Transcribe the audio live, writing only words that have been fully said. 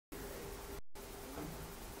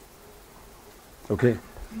Okay.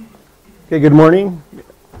 Okay, good morning.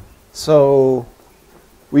 So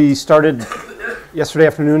we started yesterday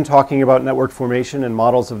afternoon talking about network formation and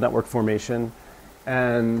models of network formation.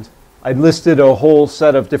 And I listed a whole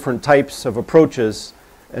set of different types of approaches.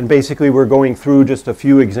 And basically we're going through just a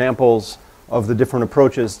few examples of the different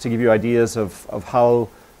approaches to give you ideas of how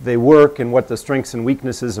they work and what the strengths and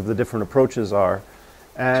weaknesses of the different approaches are.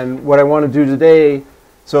 And what I want to do today,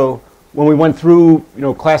 so when we went through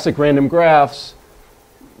classic random graphs,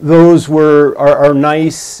 those are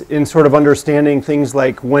nice in sort of understanding things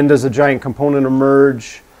like when does a giant component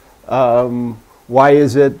emerge, why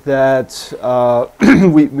is it that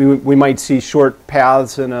we might see short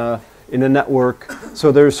paths in a network.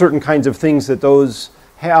 So there are certain kinds of things that those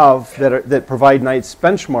have that provide nice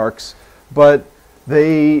benchmarks, but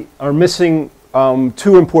they are missing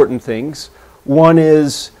two important things. One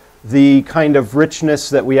is the kind of richness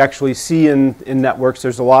that we actually see in networks.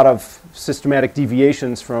 There's a lot of systematic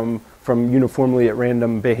deviations from uniformly at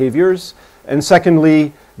random behaviors. And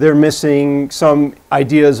secondly, they're missing some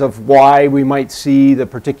ideas of why we might see the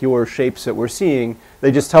particular shapes that we're seeing.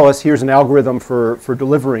 They just tell us here's an algorithm for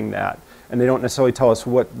delivering that. And they don't necessarily tell us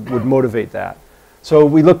what would motivate that. So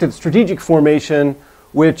we looked at strategic formation,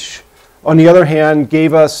 which on the other hand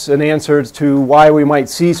gave us an answer to why we might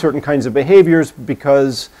see certain kinds of behaviors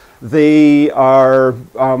because they are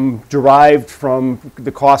derived from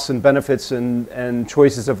the costs and benefits and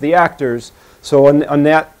choices of the actors. So on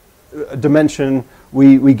that dimension,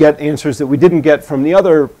 we get answers that we didn't get from the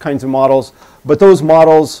other kinds of models, but those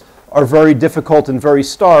models are very difficult and very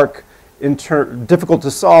stark, difficult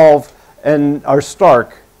to solve and are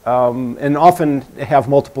stark, and often have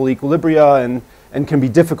multiple equilibria and can be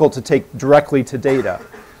difficult to take directly to data.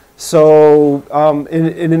 So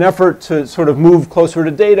in an effort to sort of move closer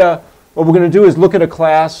to data, what we're going to do is look at a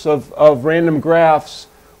class of random graphs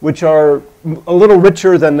which are a little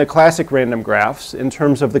richer than the classic random graphs in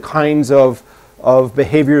terms of the kinds of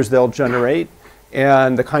behaviors they'll generate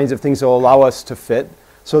and the kinds of things they'll allow us to fit.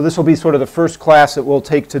 So this will be sort of the first class that we'll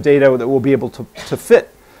take to data that we'll be able to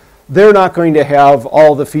fit. They're not going to have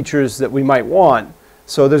all the features that we might want.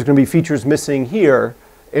 So there's going to be features missing here.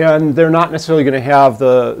 And they're not necessarily going to have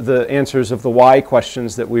the answers of the why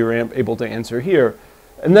questions that we were able to answer here.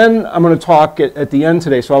 And then I'm going to talk at the end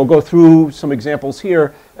today. So I'll go through some examples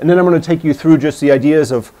here. And then I'm going to take you through just the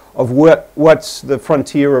ideas of what's the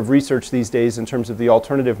frontier of research these days in terms of the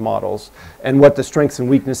alternative models and what the strengths and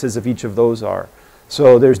weaknesses of each of those are.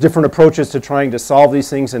 So there's different approaches to trying to solve these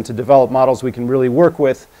things and to develop models we can really work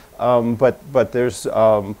with. But there's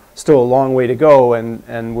still a long way to go,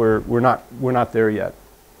 and we're not there yet.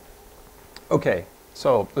 Okay,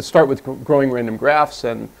 so let's start with growing random graphs,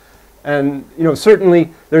 and certainly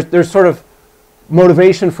there's sort of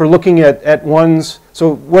motivation for looking at ones.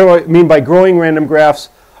 So what do I mean by growing random graphs?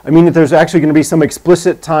 I mean that there's actually going to be some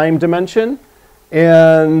explicit time dimension,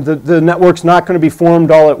 and the network's not going to be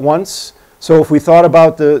formed all at once. So if we thought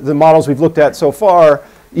about the models we've looked at so far,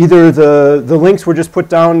 either the links were just put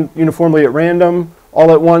down uniformly at random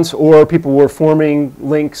all at once, or people were forming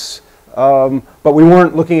links, but we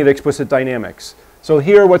weren't looking at explicit dynamics. So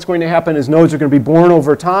here what's going to happen is nodes are going to be born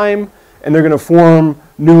over time, and they're going to form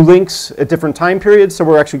new links at different time periods. So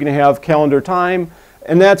we're actually going to have calendar time,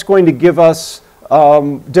 and that's going to give us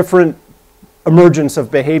different emergence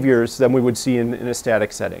of behaviors than we would see in a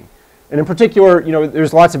static setting. And in particular,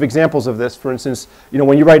 there's lots of examples of this. For instance,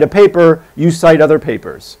 when you write a paper, you cite other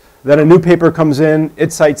papers. Then a new paper comes in,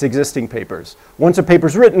 it cites existing papers. Once a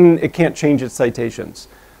paper's written, it can't change its citations,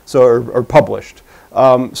 or published.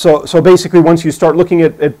 So basically, once you start looking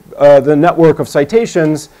at the network of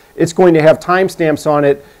citations, it's going to have timestamps on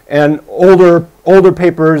it, and older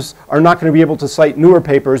papers are not going to be able to cite newer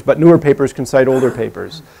papers, but newer papers can cite older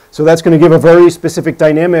papers. So that's going to give a very specific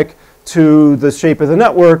dynamic to the shape of the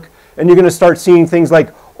network. And you're going to start seeing things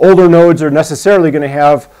like older nodes are necessarily going to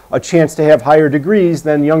have a chance to have higher degrees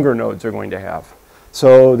than younger nodes are going to have.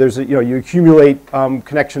 So there's you accumulate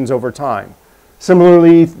connections over time.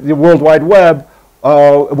 Similarly, the World Wide Web,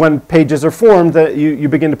 when pages are formed, that you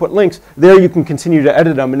begin to put links. There you can continue to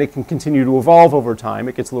edit them, and it can continue to evolve over time.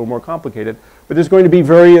 It gets a little more complicated. But there's going to be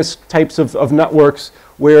various types of networks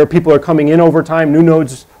where people are coming in over time. New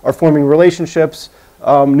nodes are forming relationships.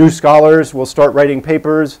 New scholars will start writing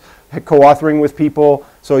papers, co-authoring with people,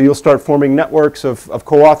 so you'll start forming networks of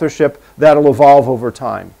co-authorship that'll evolve over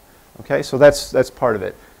time. Okay, so that's part of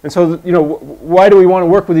it. And so why do we want to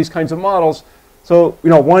work with these kinds of models? So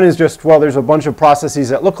one is just, well, there's a bunch of processes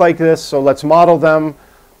that look like this, so let's model them.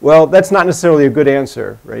 Well, that's not necessarily a good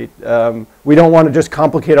answer, right? We don't want to just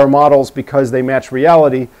complicate our models because they match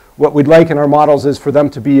reality. What we'd like in our models is for them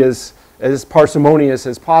to be as as parsimonious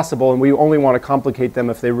as possible, and we only want to complicate them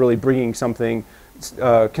if they're really bringing something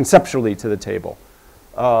conceptually to the table.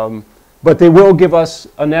 But they will give us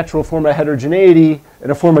a natural form of heterogeneity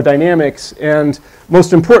and a form of dynamics, and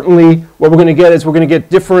most importantly, what we're going to get is we're going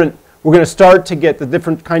to start to get the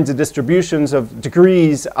different kinds of distributions of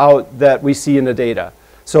degrees out that we see in the data.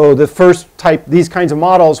 So the first type, these kinds of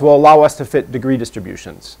models will allow us to fit degree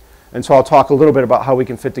distributions. And so I'll talk a little bit about how we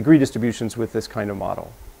can fit degree distributions with this kind of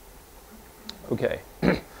model. Okay,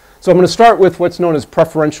 so I'm going to start with what's known as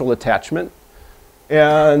preferential attachment.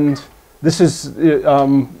 And this is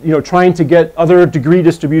trying to get other degree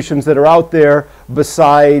distributions that are out there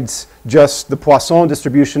besides just the Poisson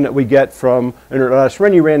distribution that we get from an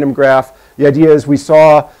Erdős-Rényi random graph. The idea is we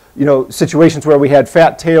saw situations where we had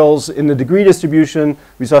fat tails in the degree distribution.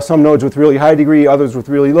 We saw some nodes with really high degree, others with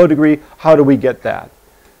really low degree. How do we get that?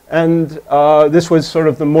 And this was sort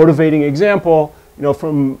of the motivating example,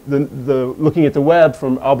 from the looking at the web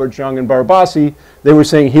from Albert Zhang and Barabasi. They were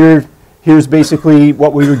saying here's basically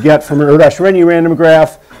what we would get from an Erdős-Rényi random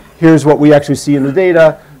graph. Here's what we actually see in the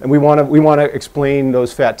data, and we want to explain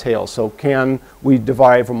those fat tails. So can we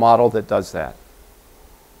derive a model that does that?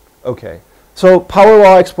 Okay. So power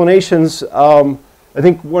law explanations. I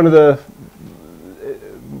think one of the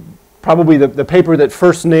probably the paper that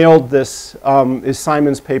first nailed this is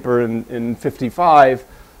Simon's paper in 55.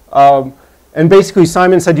 And basically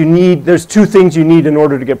Simon said there's two things you need in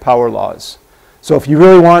order to get power laws. So if you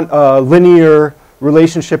really want a linear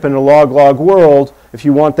relationship in a log-log world, if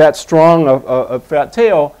you want that strong a fat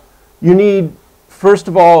tail, you need, first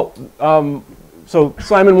of all, so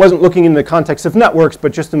Simon wasn't looking in the context of networks,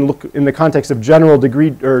 but just in the context of general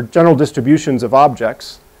degree or general distributions of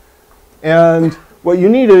objects. And what you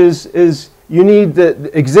need is you need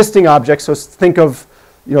the existing objects. So think of,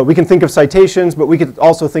 we can think of citations, but we could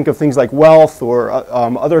also think of things like wealth or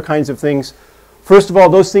other kinds of things. First of all,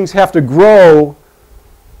 those things have to grow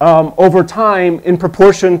over time in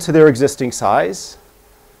proportion to their existing size.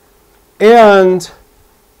 And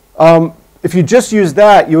if you just use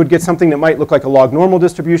that, you would get something that might look like a log normal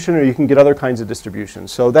distribution, or you can get other kinds of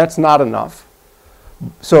distributions. So that's not enough.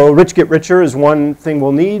 So rich get richer is one thing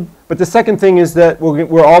we'll need. But the second thing is that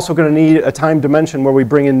we're also going to need a time dimension where we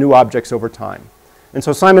bring in new objects over time. And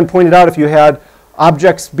so Simon pointed out if you had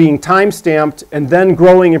objects being time-stamped and then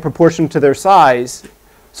growing in proportion to their size,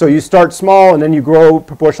 so you start small and then you grow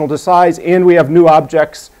proportional to size, and we have new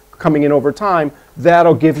objects coming in over time,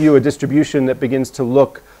 that'll give you a distribution that begins to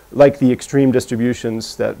look like the extreme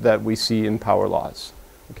distributions that we see in power laws.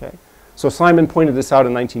 Okay? So Simon pointed this out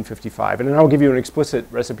in 1955, and then I'll give you an explicit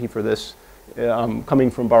recipe for this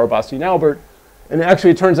coming from Barabasi and Albert. And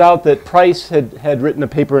actually it turns out that Price had written a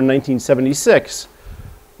paper in 1976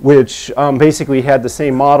 which basically had the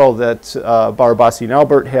same model that Barabasi and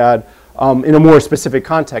Albert had in a more specific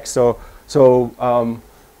context. So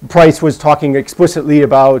Price was talking explicitly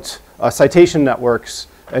about citation networks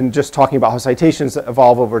and just talking about how citations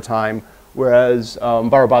evolve over time, whereas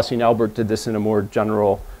Barabasi and Albert did this in a more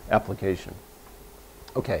general application.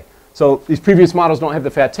 Okay, so these previous models don't have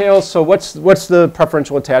the fat tails. So what's the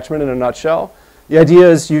preferential attachment in a nutshell? The idea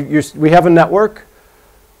is we have a network.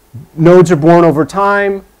 Nodes are born over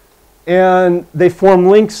time, and they form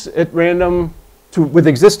links at random with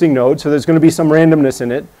existing nodes. So there's going to be some randomness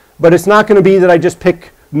in it. But it's not going to be that I just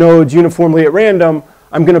pick nodes uniformly at random.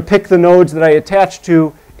 I'm going to pick the nodes that I attach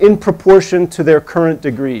to in proportion to their current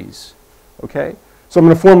degrees. Okay? So I'm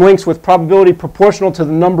going to form links with probability proportional to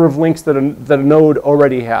the number of links that a node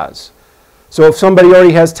already has. So if somebody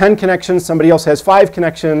already has 10 connections, somebody else has 5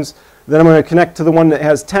 connections, then I'm going to connect to the one that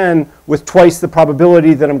has 10 with twice the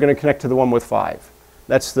probability that I'm going to connect to the one with 5.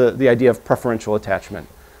 That's the idea of preferential attachment.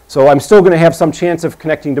 So I'm still going to have some chance of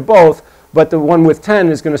connecting to both, but the one with 10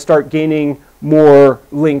 is going to start gaining more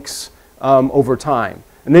links over time.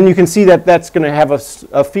 And then you can see that that's going to have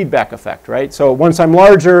a feedback effect, right? So once I'm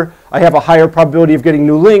larger, I have a higher probability of getting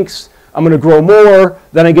new links. I'm going to grow more.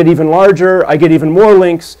 Then I get even larger. I get even more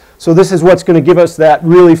links. So this is what's going to give us that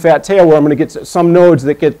really fat tail where I'm going to get some nodes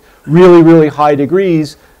that get really, really high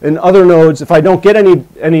degrees. And other nodes, if I don't get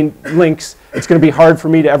any links, it's going to be hard for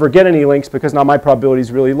me to ever get any links because now my probability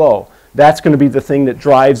is really low. That's going to be the thing that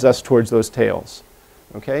drives us towards those tails.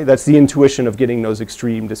 Okay, that's the intuition of getting those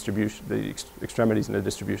extreme distribution, the extremities in the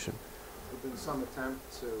distribution. There's been some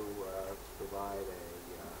attempt to provide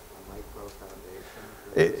a micro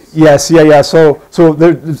foundation. Yes, yeah. So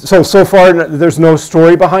far there's no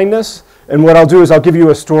story behind this, and what I'll do is I'll give you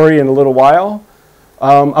a story in a little while.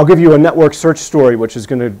 I'll give you a network search story, which is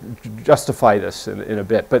going to justify this in a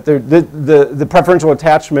bit. But the preferential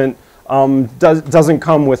attachment doesn't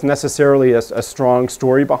come with necessarily a strong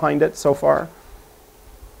story behind it so far.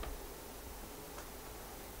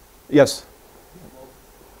 Yes?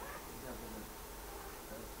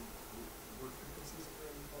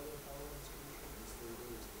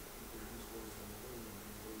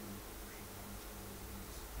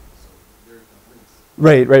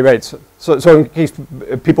 Right. So in case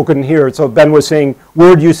people couldn't hear, so Ben was saying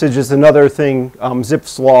word usage is another thing.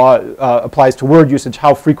 Zipf's law applies to word usage.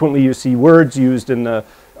 How frequently you see words used in the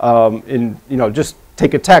just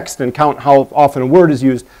take a text and count how often a word is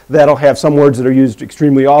used. That'll have some words that are used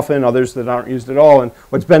extremely often, others that aren't used at all. And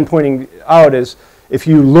what's Ben pointing out is if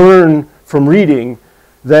you learn from reading,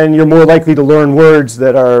 then you're more likely to learn words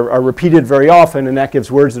that are repeated very often, and that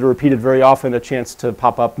gives words that are repeated very often a chance to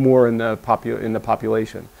pop up more in the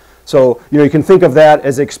population. So you can think of that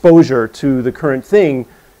as exposure to the current thing,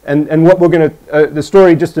 and what we're going to, the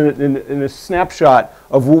story just in a snapshot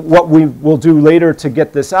of what we will do later to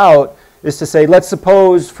get this out is to say, let's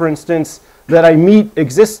suppose, for instance, that I meet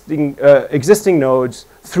existing nodes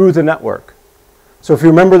through the network. So if you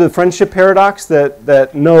remember the friendship paradox,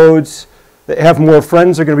 that nodes that have more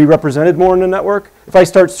friends are going to be represented more in the network. If I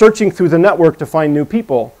start searching through the network to find new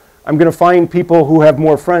people, I'm going to find people who have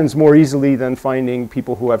more friends more easily than finding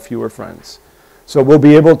people who have fewer friends. So we'll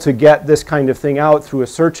be able to get this kind of thing out through a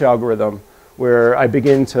search algorithm where I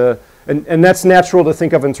begin to, and that's natural to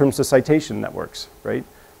think of in terms of citation networks, right?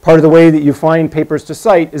 Part of the way that you find papers to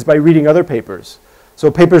cite is by reading other papers. So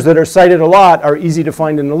papers that are cited a lot are easy to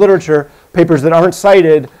find in the literature. Papers that aren't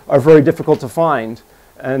cited are very difficult to find.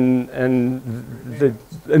 And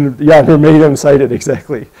verbatim cited,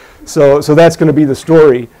 exactly. So that's going to be the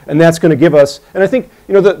story, and that's going to give us, and I think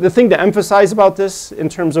the thing to emphasize about this in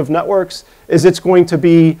terms of networks is it's going to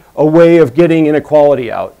be a way of getting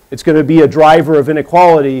inequality out. It's going to be a driver of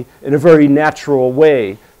inequality in a very natural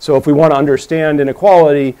way. So if we want to understand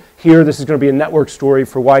inequality, here this is going to be a network story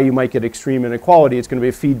for why you might get extreme inequality. It's going to be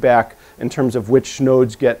a feedback in terms of which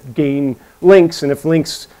nodes gain links, and if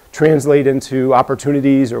links translate into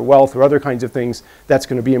opportunities or wealth or other kinds of things, that's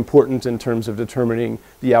going to be important in terms of determining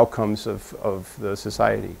the outcomes of the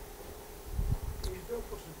society. Is there a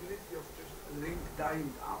possibility of just a link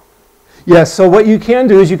dying out? Yes, so what you can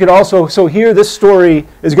do is you could also, so here this story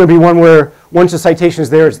is going to be one where once the citation is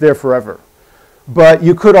there, it's there forever. But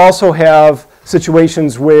you could also have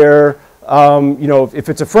situations where, if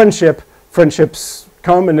it's a friendship, friendships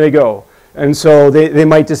come and they go. And so they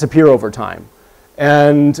might disappear over time.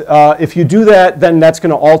 And if you do that, then that's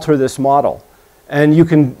going to alter this model. And you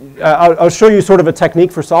can, I'll show you sort of a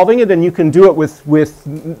technique for solving it, and you can do it with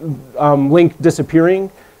link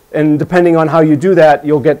disappearing. And depending on how you do that,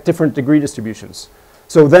 you'll get different degree distributions.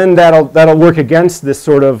 So then that'll work against this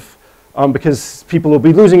sort of, because people will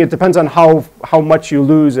be losing. It depends on how much you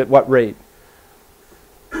lose at what rate.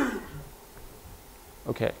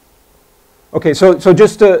 Okay, so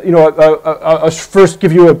just to, I'll first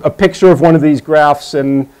give you a picture of one of these graphs,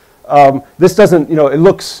 and this doesn't, it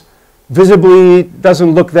looks visibly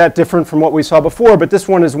doesn't look that different from what we saw before, but this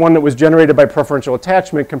one is one that was generated by preferential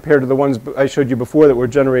attachment compared to the ones I showed you before that were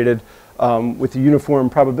generated with the uniform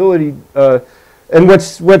probability. And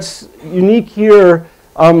what's unique here,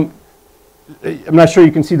 I'm not sure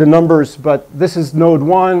you can see the numbers, but this is node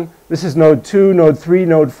 1, this is node 2, node 3,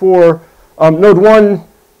 node 4. Node 1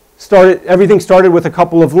 everything started with a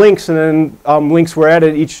couple of links, and then links were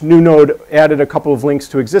added. Each new node added a couple of links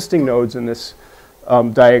to existing nodes in this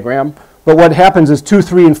diagram. But what happens is 2,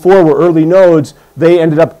 3, and 4 were early nodes. They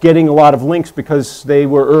ended up getting a lot of links because they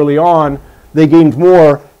were early on. They gained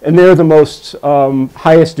more, and they're the most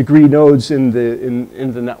highest degree nodes in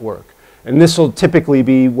the network. And this will typically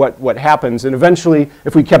be what happens. And eventually,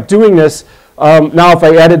 if we kept doing this, now if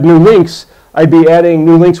I added new links, I'd be adding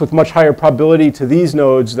new links with much higher probability to these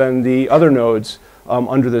nodes than the other nodes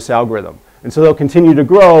under this algorithm. And so they'll continue to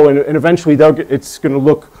grow, and eventually it's going to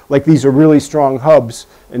look like these are really strong hubs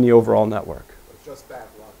in the overall network. It's just bad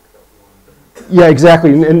luck that one. Yeah,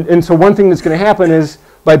 exactly. And so one thing that's going to happen is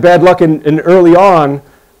by bad luck and early on,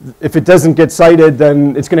 if it doesn't get cited,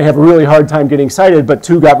 then it's going to have a really hard time getting cited, but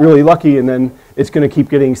 2 got really lucky, and then it's going to keep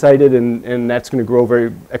getting cited, and that's going to grow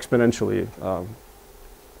very exponentially.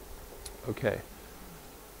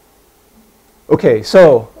 Okay,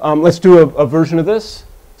 so let's do a version of this.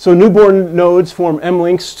 So newborn nodes form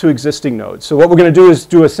M-links to existing nodes. So what we're going to do is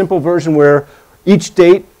do a simple version where each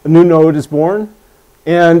date a new node is born,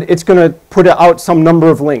 and it's going to put out some number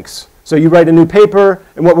of links. So you write a new paper,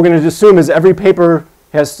 and what we're going to assume is every paper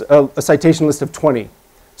has a citation list of 20.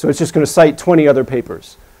 So it's just going to cite 20 other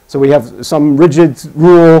papers. So we have some rigid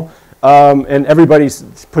rule, and everybody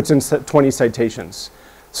puts in 20 citations.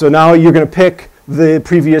 So now you're going to pick the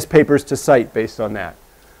previous papers to cite based on that.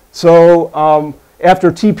 So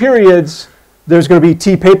after T periods, there's going to be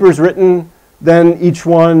T papers written, then each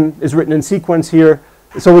one is written in sequence here.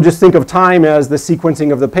 So we'll just think of time as the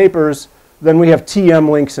sequencing of the papers. Then we have TM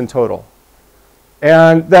links in total.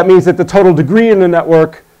 And that means that the total degree in the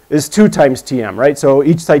network is 2 times TM, right? So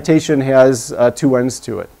each citation has 2 ends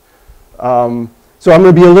to it. So I'm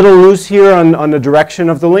going to be a little loose here on the direction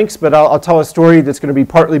of the links, but I'll tell a story that's going to be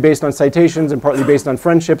partly based on citations and partly based on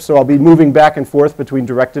friendships. So I'll be moving back and forth between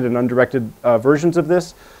directed and undirected versions of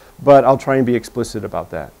this, but I'll try and be explicit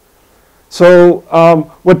about that. So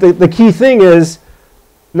what the key thing is,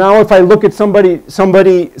 now if I look at some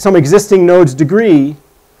existing node's degree,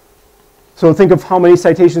 so think of how many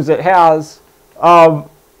citations it has,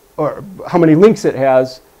 or how many links it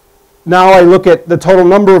has. Now I look at the total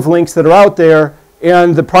number of links that are out there,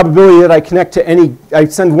 and the probability that I connect to I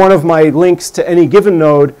send one of my links to any given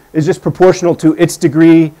node is just proportional to its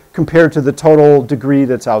degree compared to the total degree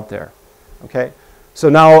that's out there. Okay? So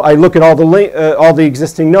now I look at all the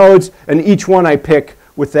existing nodes, and each one I pick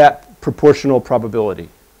with that proportional probability.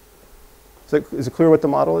 Is it clear what the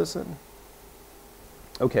model is then?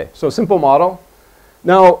 Okay, so simple model.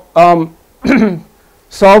 Now,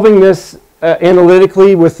 solving this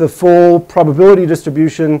analytically with the full probability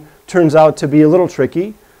distribution turns out to be a little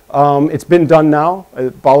tricky. It's been done now.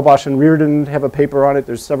 Balabash and Reardon have a paper on it.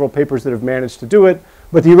 There's several papers that have managed to do it.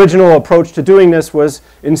 But the original approach to doing this was,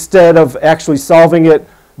 instead of actually solving it,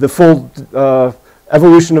 the full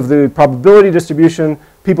evolution of the probability distribution,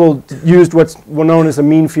 people used what's known as a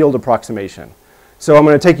mean field approximation. So I'm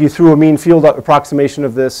going to take you through a mean field approximation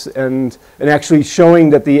of this, and actually showing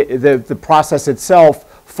that the process itself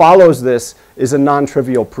follows this is a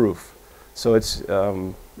non-trivial proof. So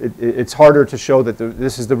it's harder to show that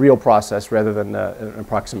this is the real process rather than an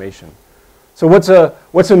approximation. So what's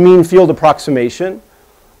a mean field approximation?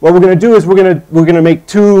 What we're going to do is we're going to make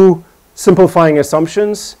 2 simplifying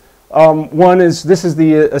assumptions. One is, this is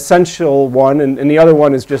the essential one, and the other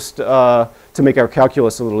one is just to make our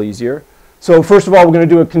calculus a little easier. So first of all, we're going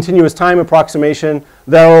to do a continuous time approximation.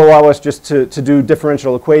 That will allow us just to do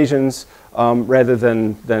differential equations rather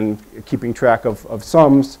than keeping track of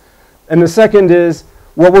sums. And the second is,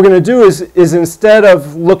 what we're going to do is instead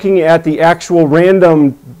of looking at the actual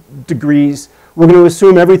random degrees, we're going to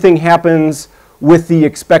assume everything happens with the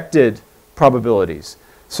expected probabilities.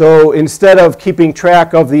 So instead of keeping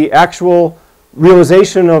track of the actual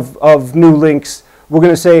realization of new links, we're going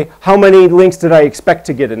to say, how many links did I expect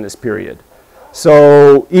to get in this period?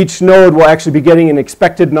 So each node will actually be getting an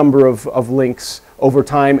expected number of links over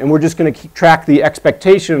time, and we're just going to track the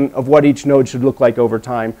expectation of what each node should look like over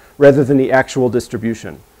time rather than the actual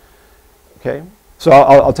distribution. Okay? So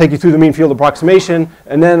I'll take you through the mean field approximation,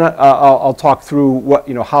 and then I'll talk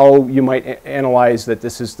through how you might analyze that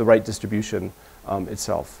this is the right distribution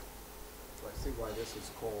itself. So I see why this is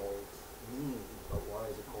called mean, but why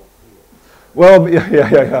is it called field? Well,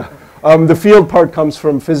 yeah. The field part comes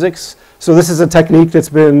from physics. So this is a technique that's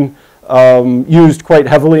been used quite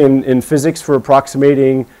heavily in physics for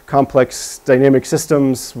approximating complex dynamic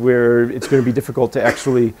systems where it's going to be difficult to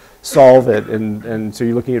actually solve it. And so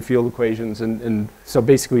you're looking at field equations. And so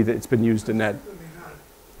basically it's been used in that.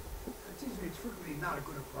 It's frequently not a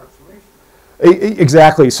good approximation.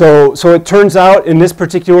 Exactly. So it turns out in this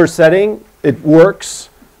particular setting, it works.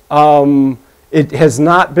 It has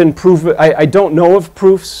not been proven. I don't know of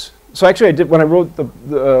proofs. So actually, I did, when I wrote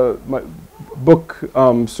my book,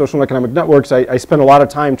 Social and Economic Networks, I spent a lot of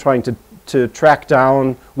time trying to track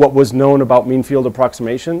down what was known about mean field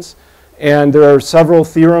approximations. And there are several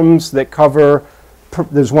theorems that cover,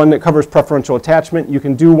 there's one that covers preferential attachment. You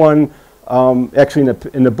can do one, actually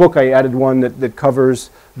in the book I added one that covers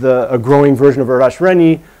a growing version of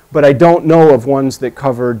Erdős-Rényi, but I don't know of ones that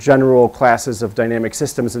cover general classes of dynamic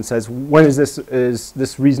systems and says, when is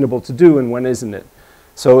this reasonable to do and when isn't it?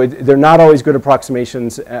 So they're not always good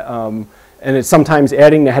approximations, and it's sometimes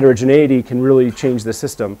adding the heterogeneity can really change the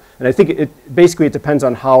system. And I think basically it depends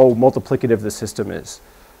on how multiplicative the system is.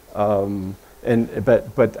 But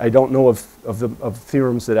I don't know of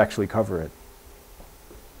theorems that actually cover it.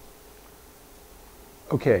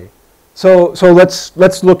 Okay, so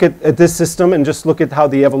let's look at this system and just look at how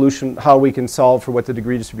the evolution, how we can solve for what the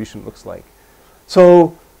degree distribution looks like.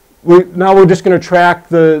 So now we're just going to track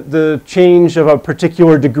the change of a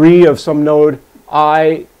particular degree of some node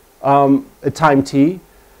I at time t.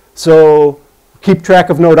 So keep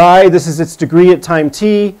track of node I. This is its degree at time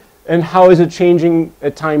t. And how is it changing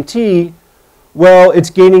at time t? Well,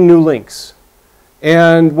 it's gaining new links.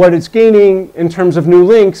 And what it's gaining in terms of new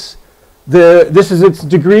links, This is its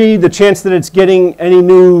degree. The chance that it's getting any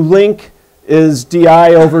new link is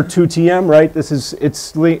di over 2tm, right? This is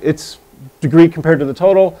its degree compared to the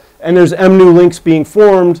total. And there's m new links being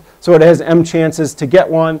formed, so it has m chances to get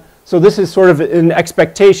one. So this is sort of an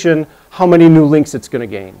expectation how many new links it's going to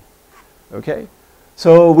gain. Okay?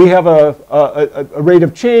 So we have a rate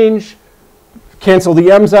of change. Cancel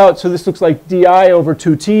the m's out. So this looks like di over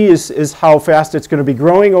 2t is how fast it's going to be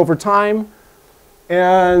growing over time.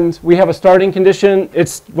 And we have a starting condition.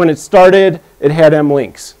 When it started, it had m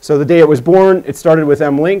links. So the day it was born, it started with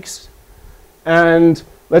m links. And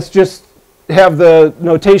let's just have the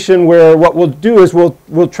notation where what we'll do is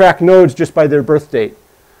we'll track nodes just by their birth date.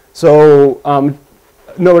 So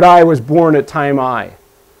node I was born at time I.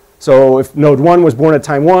 So if node 1 was born at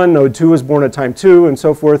time 1, node 2 was born at time 2, and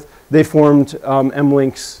so forth, they formed m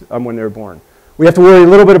links when they were born. We have to worry a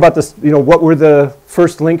little bit about this, what were the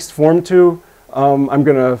first links formed to. I'm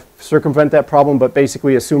going to circumvent that problem, but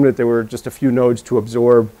basically assume that there were just a few nodes to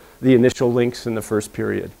absorb the initial links in the first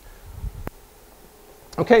period.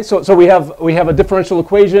 Okay, so we have a differential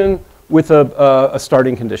equation with a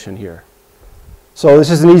starting condition here. So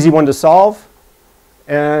this is an easy one to solve.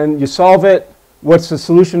 And you solve it. What's the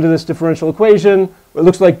solution to this differential equation? It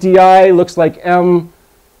looks like di looks like m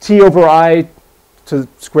t over I to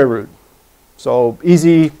square root. So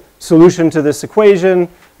easy solution to this equation.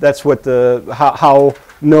 That's what how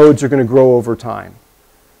nodes are going to grow over time.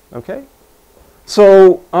 Okay?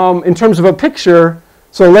 So in terms of a picture,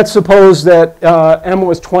 so let's suppose that m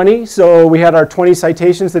was 20. So we had our 20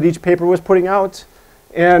 citations that each paper was putting out.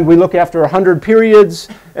 And we look after 100 periods.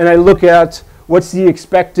 And I look at what's the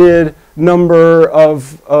expected number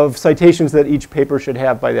of citations that each paper should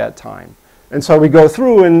have by that time. And so we go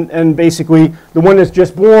through, and basically the one that's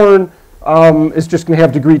just born is just going to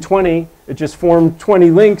have degree 20. It just formed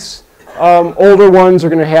 20 links. Older ones are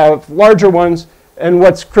going to have larger ones. And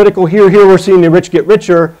what's critical here we're seeing the rich get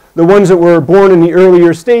richer. The ones that were born in the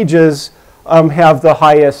earlier stages have the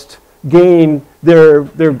highest gain. They're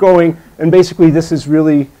going, and basically this is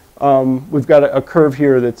really, we've got a curve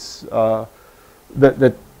here that's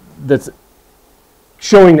that's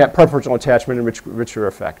showing that proportional attachment and richer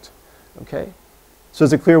effect. Okay, so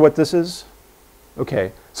is it clear what this is?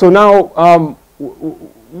 Okay, so now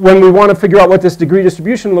when we want to figure out what this degree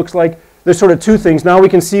distribution looks like, there's sort of two things. Now we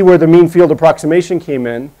can see where the mean field approximation came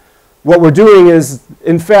in. What we're doing is,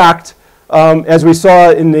 in fact, as we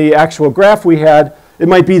saw in the actual graph we had, it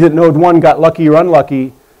might be that node 1 got lucky or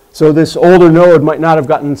unlucky. So this older node might not have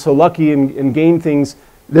gotten so lucky and gained things.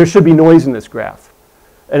 There should be noise in this graph.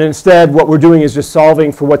 And instead, what we're doing is just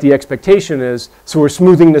solving for what the expectation is. So we're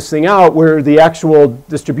smoothing this thing out where the actual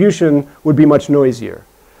distribution would be much noisier.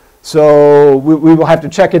 So we will have to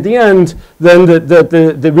check at the end, then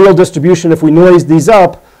the real distribution, if we noise these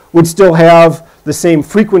up, would still have the same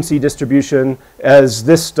frequency distribution as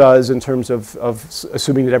this does in terms of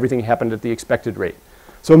assuming that everything happened at the expected rate.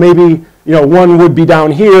 So maybe 1 would be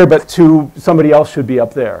down here, but 2, somebody else should be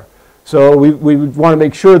up there. So we would want to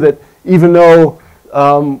make sure that even though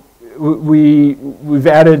we would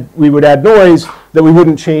add noise, that we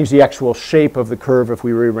wouldn't change the actual shape of the curve if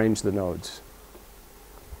we rearrange the nodes.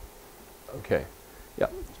 Okay. Yeah.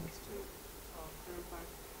 Just to clarify,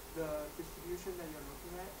 the distribution that you're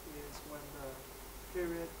looking at is when the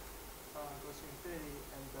period goes to infinity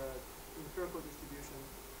and the empirical distribution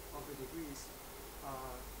of the degrees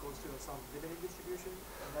goes to some limiting distribution,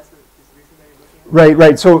 and that's the distribution that you're looking at?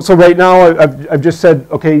 Right. So right now I've just said,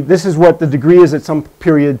 okay, this is what the degree is at some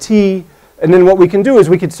period t, and then what we can do is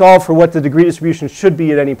we could solve for what the degree distribution should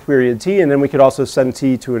be at any period t, and then we could also send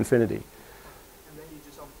t to infinity.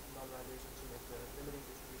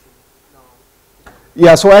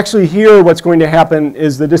 Yeah, so actually here what's going to happen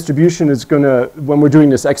is the distribution is going to, when we're doing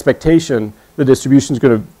this expectation, the distribution is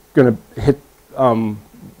going to hit,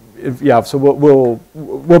 yeah, so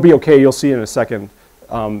we'll be okay. You'll see in a second.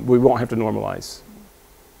 We won't have to normalize.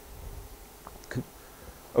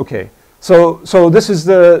 Okay, so this is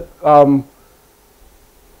the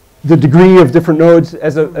degree of different nodes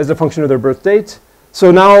as a function of their birth date. So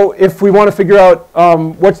now if we want to figure out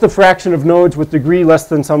what's the fraction of nodes with degree less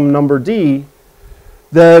than some number d,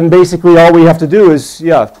 then basically all we have to do is,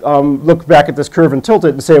 look back at this curve and tilt it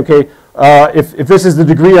and say, okay, if this is the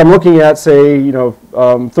degree I'm looking at, say,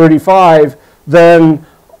 35, then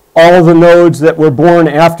all the nodes that were born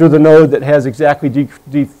after the node that has exactly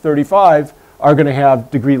d35 are going to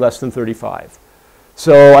have degree less than 35.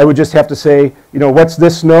 So I would just have to say, what's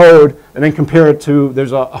this node, and then compare it to,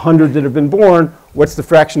 there's 100 that have been born, what's the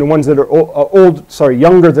fraction of ones that are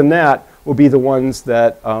younger than that will be the ones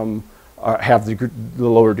that have the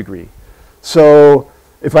lower degree. So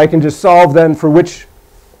if I can just solve then for which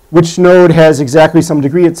node has exactly some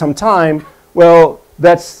degree at some time, well,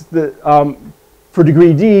 that's the, for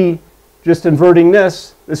degree d, just inverting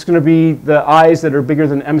this, it's going to be the i's that are bigger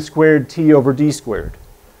than m squared t over d squared,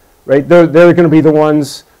 right? They're going to be the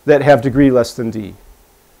ones that have degree less than d.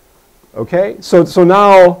 Okay, so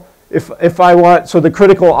now if I want, so the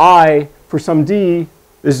critical I for some d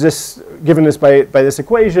is this, given this by this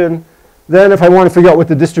equation, then if I want to figure out what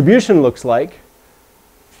the distribution looks like,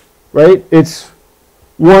 right, it's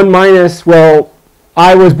 1 minus, well,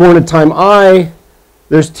 I was born at time I,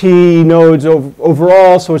 there's t nodes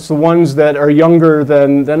overall, so it's the ones that are younger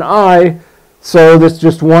than I, so that's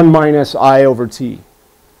just 1 minus I over t,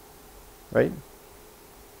 right?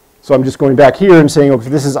 So I'm just going back here and saying, okay,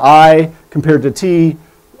 this is I compared to t,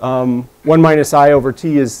 1 minus I over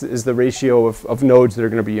t is the ratio of nodes that are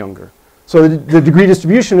going to be younger. So the degree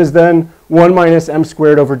distribution is then 1 minus m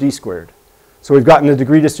squared over d squared. So we've gotten the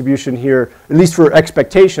degree distribution here, at least for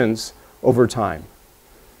expectations, over time.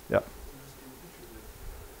 Yeah.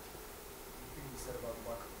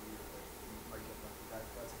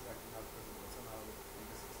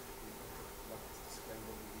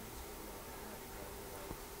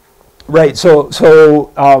 Right. So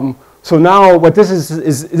now what this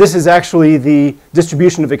is this is actually the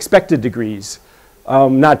distribution of expected degrees,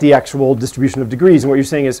 not the actual distribution of degrees. And what you're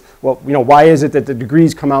saying is, well, you know, why is it that the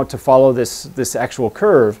degrees come out to follow this actual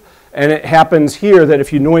curve? And it happens here that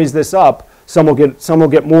if you noise this up, some will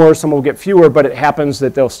get more, some will get fewer, but it happens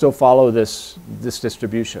that they'll still follow this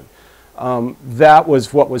distribution. That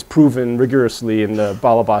was what was proven rigorously in the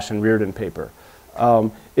Balabash and Reardon paper.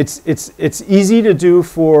 It's easy to do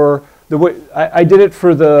for the way I did it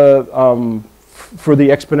for the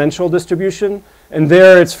exponential distribution, and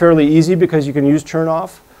there it's fairly easy because you can use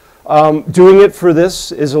Chernoff. Doing it for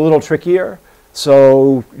this is a little trickier.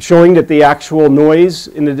 So showing that the actual noise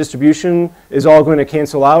in the distribution is all going to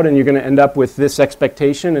cancel out, and you're going to end up with this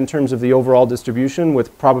expectation in terms of the overall distribution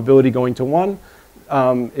with probability going to 1.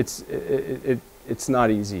 It's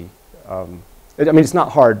not easy. I mean, it's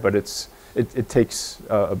not hard, but it takes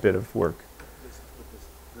a bit of work.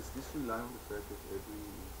 Does this rely on the fact that every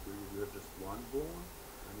period you have just one born?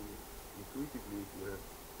 I mean, intuitively, if you have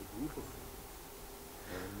a group of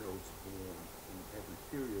nodes born in every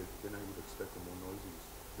period, then I would expect them more noisy,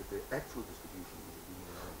 that the actual distribution would be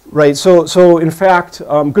more noisy. Right. So in fact,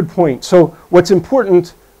 good point. So what's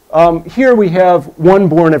important, here we have 1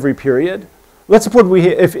 born every period. Let's suppose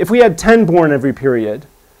if we had 10 born every period,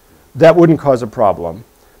 that wouldn't cause a problem.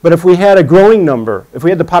 But if we had a growing number, if we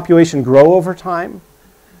had the population grow over time,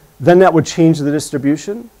 then that would change the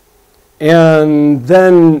distribution. And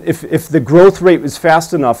then if the growth rate was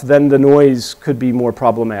fast enough, then the noise could be more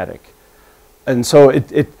problematic. And so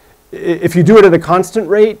if you do it at a constant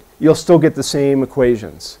rate, you'll still get the same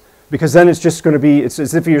equations. Because then it's just going to be, it's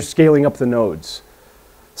as if you're scaling up the nodes.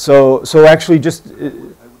 So actually just... I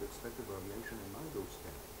would expect a variation among those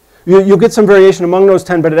 10. You'll get some variation among those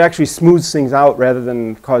 10, but it actually smooths things out rather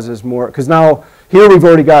than causes more. Because now, here we've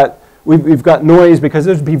already got, we've got noise because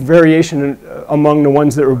there's be variation among the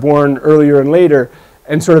ones that were born earlier and later.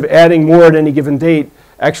 And sort of adding more at any given date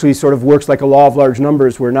actually sort of works like a law of large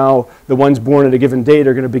numbers, where now the ones born at a given date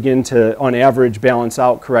are going to begin to, on average, balance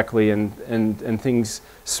out correctly and things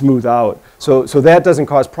smooth out. So that doesn't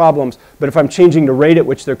cause problems. But if I'm changing the rate at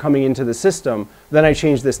which they're coming into the system, then I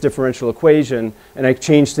change this differential equation, and I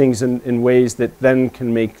change things in ways that then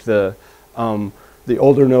can make the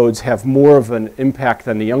older nodes have more of an impact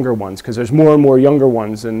than the younger ones, because there's more and more younger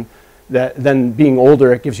ones, and then being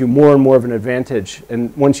older, it gives you more and more of an advantage.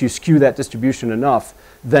 And once you skew that distribution enough,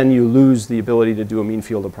 then you lose the ability to do a mean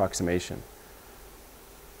field approximation.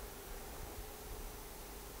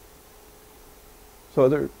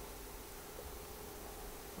 So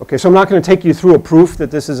okay, so I'm not going to take you through a proof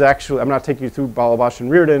that this is actually, I'm not taking you through Balabash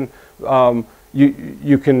and Reardon.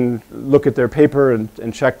 You can look at their paper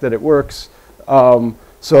and check that it works. But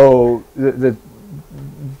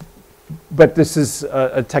this is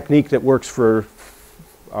a technique that works for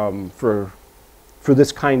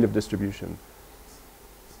this kind of distribution.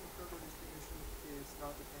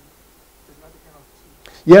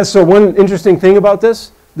 Yeah, so one interesting thing about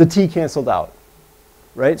this, the t canceled out,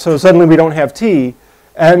 right? So suddenly we don't have t,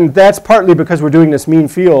 and that's partly because we're doing this mean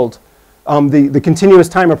field. The continuous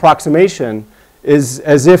time approximation is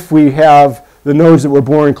as if we have the nodes that were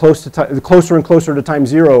born closer and closer to time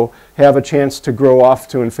 0 have a chance to grow off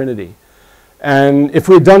to infinity. And if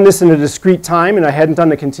we had done this in a discrete time and I hadn't done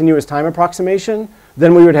the continuous time approximation,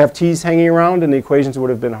 then we would have t's hanging around and the equations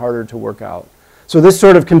would have been harder to work out. So this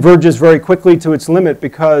sort of converges very quickly to its limit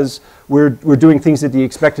because we're doing things at the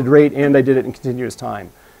expected rate and I did it in continuous time.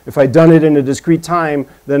 If I'd done it in a discrete time,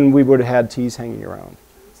 then we would have had t's hanging around. Can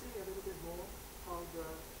you say a little bit more how the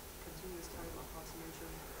continuous time approximation?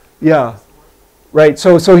 Yeah, right.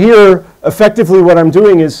 So here, effectively, what I'm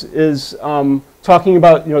doing is talking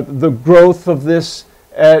about the growth of this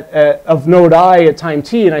of node I at time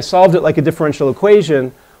t, and I solved it like a differential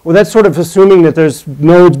equation. Well, that's sort of assuming that there's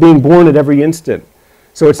nodes being born at every instant.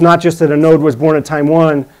 So it's not just that a node was born at time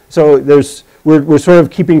 1. So we're sort of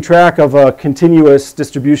keeping track of a continuous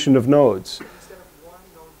distribution of nodes. Instead of one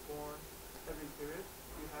node born every period,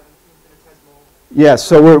 you have an infinitesimal. Yes,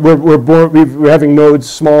 so we're having nodes,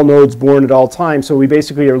 small nodes born at all times. So we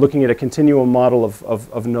basically are looking at a continuum model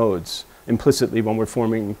of nodes implicitly when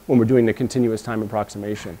we're doing the continuous time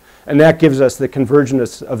approximation. And that gives us the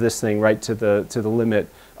convergence of this thing right to the limit.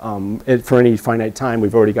 For any finite time,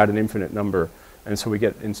 we've already got an infinite number, and so we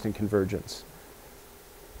get instant convergence.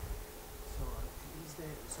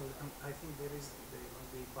 So I think there is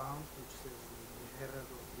the bound which says the error of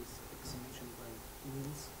this approximation by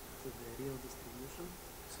means to the real distribution.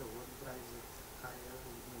 So what drives it higher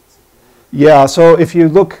and makes it lower? Yeah, so if you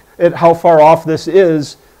look at how far off this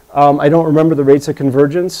is, I don't remember the rates of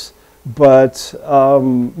convergence, but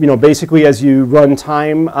basically as you run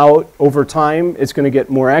time out over time, it's going to get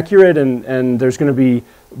more accurate, and there's going to be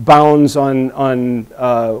bounds on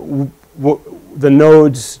the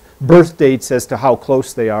nodes' birth dates as to how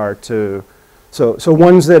close they are to. So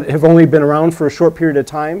ones that have only been around for a short period of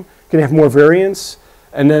time can have more variance,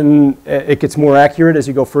 and then it gets more accurate as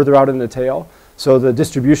you go further out in the tail. So the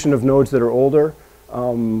distribution of nodes that are older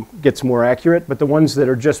gets more accurate, but the ones that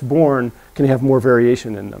are just born can have more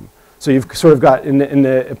variation in them. So you've sort of got, in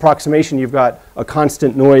the approximation, you've got a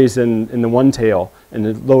constant noise in the one tail and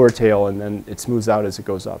the lower tail, and then it smooths out as it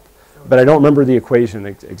goes up. But I don't remember the equation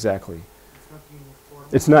exactly.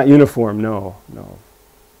 It's not uniform. It's not uniform, no.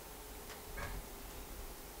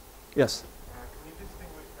 Yes? Can you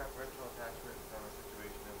distinguish preferential attachment from a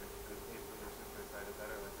situation in which the papers are supersided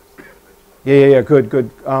better, like there's Yeah, good.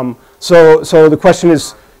 So the question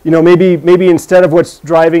is, maybe instead of what's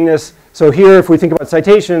driving this, so here if we think about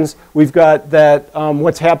citations, we've got that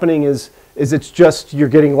what's happening is it's just you're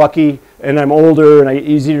getting lucky, and I'm older and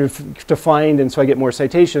easier to find, and so I get more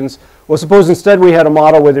citations. Well, suppose instead we had a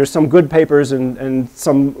model where there's some good papers and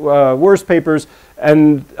some worse papers,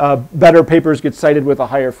 and better papers get cited with a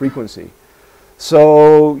higher frequency.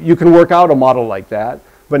 So you can work out a model like that.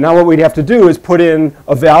 But now what we'd have to do is put in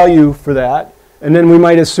a value for that, and then we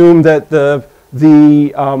might assume that the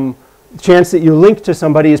chance that you link to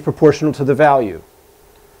somebody is proportional to the value.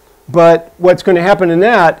 But what's going to happen in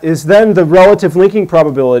that is then the relative linking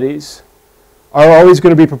probabilities are always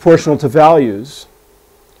going to be proportional to values.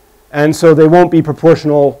 And so they won't be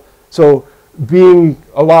proportional. So being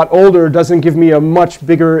a lot older doesn't give me a much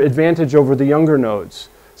bigger advantage over the younger nodes.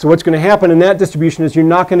 So what's going to happen in that distribution is you're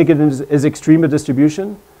not going to get as extreme a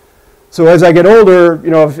distribution. So as I get older,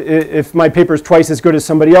 if my paper is twice as good as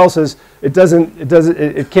somebody else's,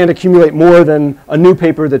 it can't accumulate more than a new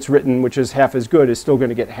paper that's written, which is half as good, is still going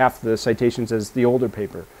to get half the citations as the older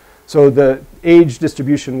paper. So the age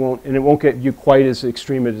distribution won't get you quite as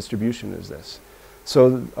extreme a distribution as this.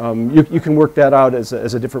 So you can work that out as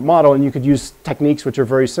a different model, and you could use techniques which are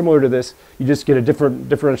very similar to this. You just get a different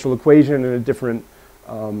differential equation and a different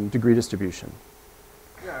degree distribution.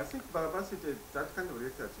 Yeah, I think Balabasi did that kind of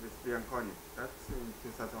research with Bianconi. That's in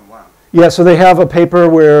 2001. Yeah, so they have a paper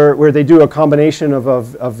where they do a combination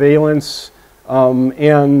of valence, so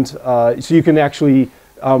you can actually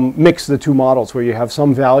mix the two models where you have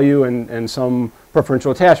some value and some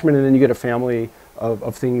preferential attachment, and then you get a family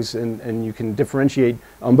of things, and you can differentiate.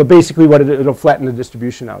 But basically, it'll flatten the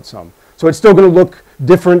distribution out some. So it's still going to look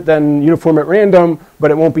different than uniform at random,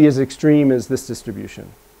 but it won't be as extreme as this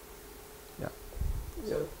distribution. Yeah.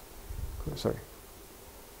 Sorry.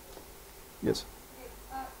 Yes.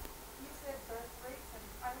 You said birth rates, and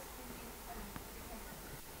I was thinking, you can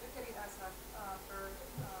look at it as a birth,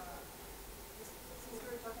 since we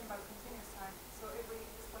were talking about continuous time, so every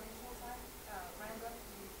exponential time, random,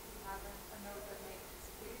 you have a node that may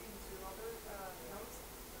split into other nodes,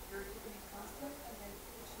 you're keeping it constant, and then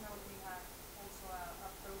each node may have also a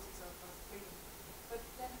process of splitting. But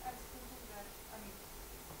then I was thinking that,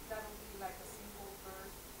 that will be like a simple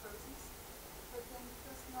birth process, but then it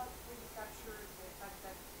does not really capture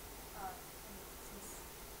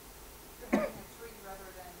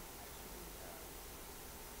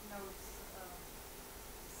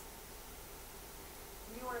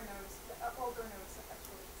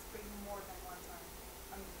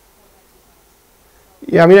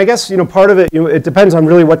Yeah, I mean, I guess, part of it, it depends on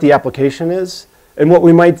really what the application is and what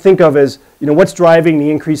we might think of as, what's driving the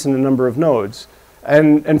increase in the number of nodes.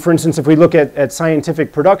 And for instance, if we look at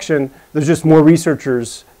scientific production, there's just more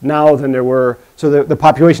researchers now than there were. So the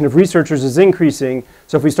population of researchers is increasing.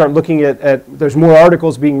 So if we start looking at there's more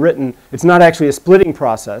articles being written, it's not actually a splitting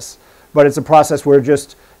process, but it's a process where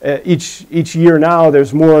just each year now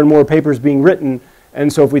there's more and more papers being written.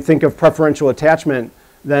 And so if we think of preferential attachment,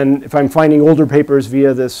 then if I'm finding older papers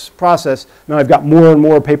via this process, now I've got more and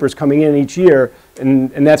more papers coming in each year,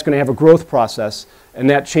 and that's going to have a growth process. And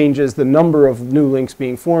that changes the number of new links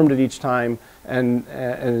being formed at each time, and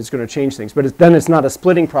it's going to change things. But then it's not a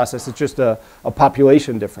splitting process, it's just a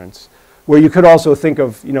population difference. Where you could also think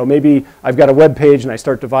of, maybe I've got a web page and I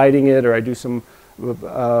start dividing it, or I do some,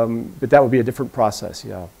 but that would be a different process,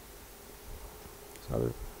 yeah. So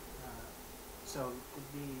it could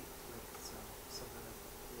be like some kind of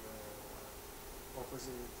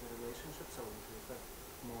opposite relationship. So if you have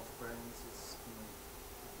more friends, it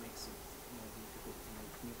makes it more difficult to make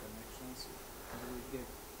new connections. Do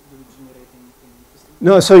we generate anything interesting?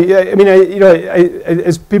 No, so yeah, I mean,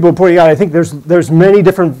 as people are pointing out, I think there's many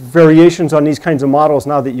different variations on these kinds of models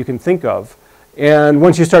now that you can think of. And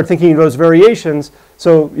once you start thinking of those variations,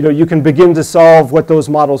 so you can begin to solve what those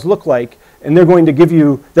models look like, and they're going to give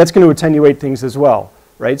you, that's going to attenuate things as well,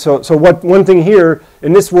 right? So one thing here,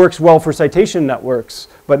 and this works well for citation networks,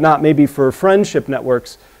 but not maybe for friendship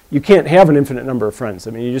networks, you can't have an infinite number of friends.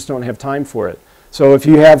 I mean, you just don't have time for it. So if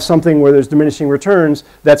you have something where there's diminishing returns,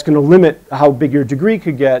 that's going to limit how big your degree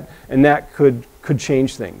could get, and that could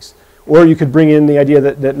change things. Or you could bring in the idea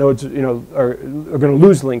that nodes are going to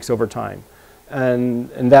lose links over time.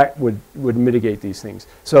 And that would mitigate these things.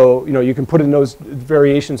 So you can put in those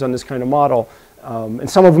variations on this kind of model, and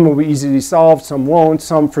some of them will be easily solved, some won't.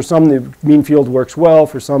 For some the mean field works well,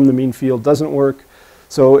 for some the mean field doesn't work.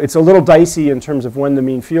 So it's a little dicey in terms of when the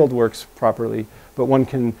mean field works properly, but one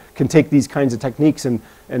can take these kinds of techniques and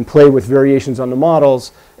play with variations on the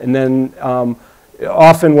models, and then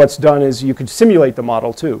often what's done is you could simulate the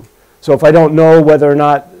model too. So if I don't know whether or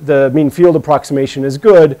not the mean field approximation is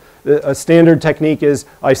good, a standard technique is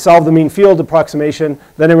I solve the mean field approximation,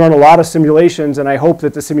 then I run a lot of simulations, and I hope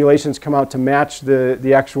that the simulations come out to match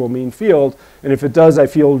the actual mean field. And if it does, I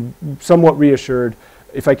feel somewhat reassured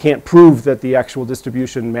if I can't prove that the actual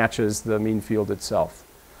distribution matches the mean field itself.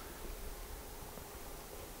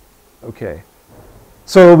 Okay.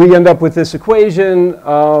 So we end up with this equation.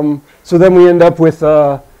 So then we end up with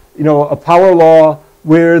a power law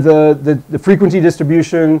where the frequency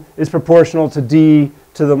distribution is proportional to d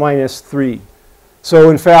to the minus 3. So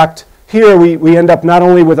in fact, here we end up not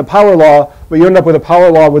only with a power law, but you end up with a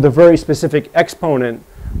power law with a very specific exponent,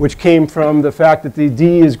 which came from the fact that the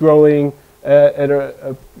d is growing at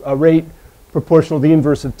a rate proportional to the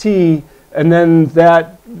inverse of t, and then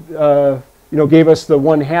that gave us the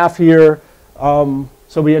 1/2 here.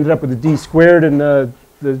 So we ended up with the d squared in the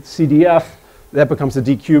CDF. That becomes the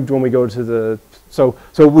d cubed when we go to the So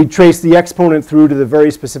we trace the exponent through to the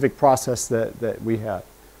very specific process that we had,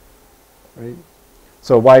 right?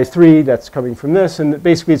 So y3, that's coming from this, and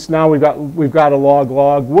basically it's now we've got a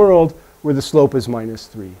log-log world where the slope is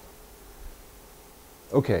 -3.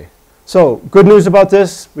 Okay, so good news about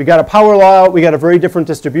this, we got a power law, we got a very different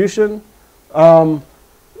distribution.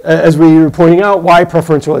 As we were pointing out, y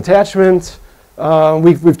preferential attachment.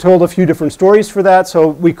 We've told a few different stories for that, so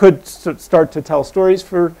we could start to tell stories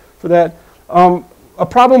for that. A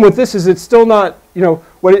problem with this is it's still not,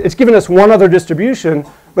 it's given us one other distribution,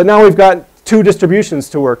 but now we've got two distributions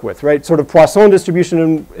to work with, right? Sort of Poisson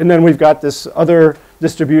distribution, and then we've got this other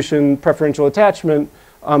distribution, preferential attachment,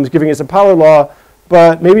 giving us a power law,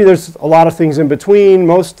 but maybe there's a lot of things in between.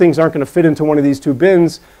 Most things aren't going to fit into one of these two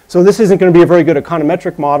bins, so this isn't going to be a very good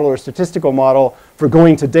econometric model or statistical model for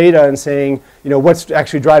going to data and saying, what's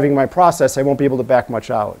actually driving my process. I won't be able to back much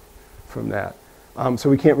out from that. So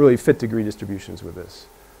we can't really fit degree distributions with this.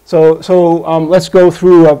 So let's go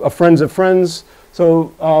through a friends of friends.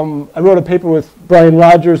 So I wrote a paper with Brian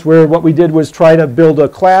Rogers where what we did was try to build a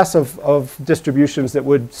class of distributions that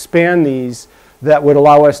would span these, that would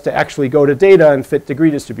allow us to actually go to data and fit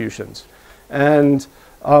degree distributions. And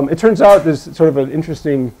it turns out there's sort of an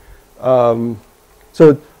interesting,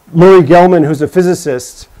 so Murray Gell-Mann, who's a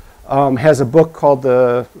physicist, has a book called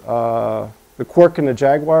The Quark and the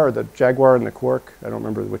Jaguar, or The Jaguar and the Quark. I don't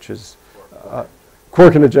remember which is.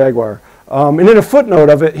 Quark and the Jaguar. And in a footnote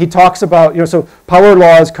of it, he talks about, so power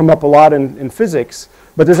laws come up a lot in physics,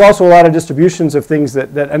 but there's also a lot of distributions of things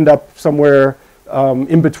that end up somewhere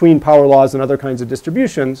in between power laws and other kinds of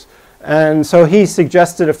distributions. And so he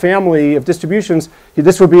suggested a family of distributions.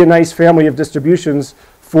 This would be a nice family of distributions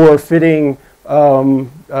for fitting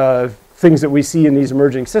things that we see in these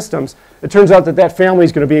emerging systems. It turns out that that family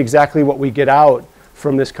is going to be exactly what we get out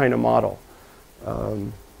from this kind of model.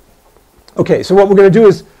 Okay, so what we're going to do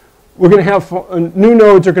is we're going to have new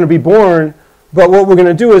nodes are going to be born, but what we're going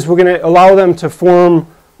to do is we're going to allow them to form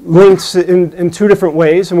links in two different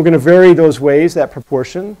ways, and we're going to vary those ways, that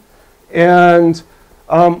proportion. And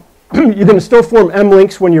you're going to still form M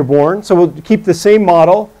links when you're born, so we'll keep the same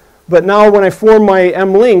model, but now when I form my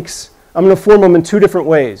M links, I'm going to form them in two different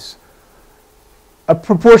ways. A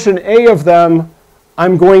proportion A of them,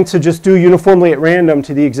 I'm going to just do uniformly at random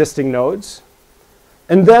to the existing nodes.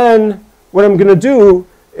 And then what I'm going to do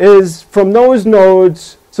is from those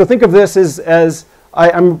nodes, so think of this as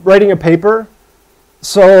I'm writing a paper.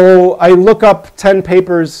 So I look up 10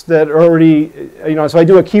 papers that are already, so I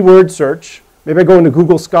do a keyword search. Maybe I go into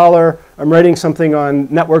Google Scholar. I'm writing something on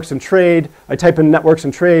networks and trade. I type in networks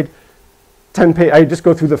and trade. I just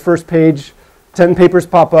go through the first page. 10 papers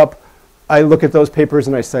pop up. I look at those papers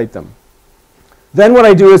and I cite them. Then what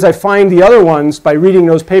I do is I find the other ones by reading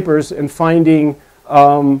those papers and finding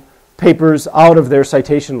papers out of their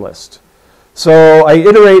citation list. So I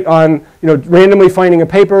iterate on randomly finding a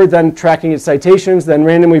paper, then tracking its citations, then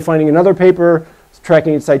randomly finding another paper,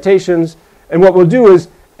 tracking its citations. And what we'll do is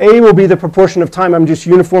A will be the proportion of time I'm just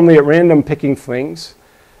uniformly at random picking things.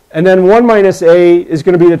 And then 1 minus A is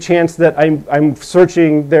going to be the chance that I'm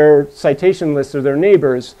searching their citation list or their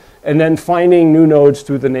neighbors and then finding new nodes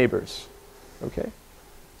through the neighbors. Okay?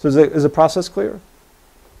 So is the process clear?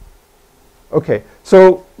 Okay.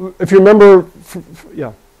 So if you remember,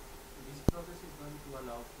 yeah. This process is going to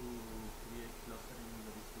allow to create clustering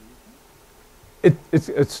in the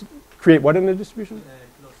distribution? It's create what in the distribution?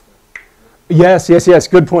 Cluster. Yes.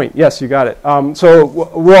 Good point. Yes, you got it. So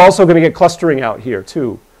we're also going to get clustering out here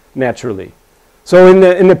too, naturally. So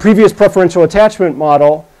in the previous preferential attachment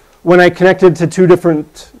model, when I connected to two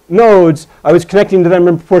different nodes, I was connecting to them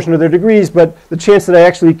in proportion to their degrees, but the chance that I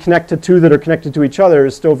actually connect to two that are connected to each other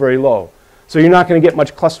is still very low. So you're not going to get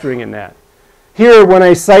much clustering in that. Here, when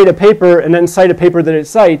I cite a paper and then cite a paper that it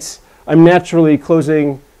cites, I'm naturally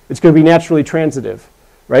closing, it's going to be naturally transitive,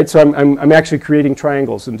 right? So I'm actually creating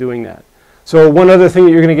triangles in doing that. So one other thing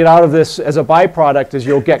that you're going to get out of this as a byproduct is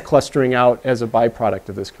you'll get clustering out as a byproduct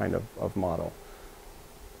of this kind of model.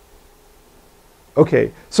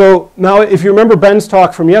 Okay, so now if you remember Ben's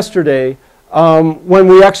talk from yesterday, when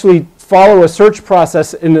we actually follow a search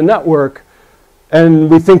process in the network and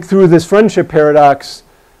we think through this friendship paradox,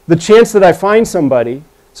 the chance that I find somebody,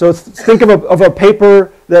 so think of a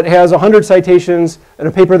paper that has 100 citations and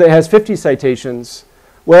a paper that has 50 citations.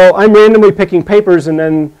 Well, I'm randomly picking papers and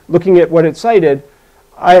then looking at what it cited.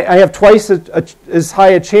 I have twice as high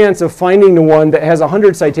a chance of finding the one that has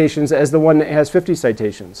 100 citations as the one that has 50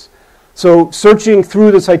 citations. So searching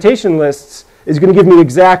through the citation lists is going to give me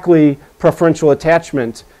exactly preferential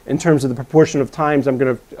attachment in terms of the proportion of times I'm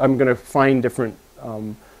going to find different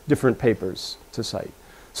papers to cite.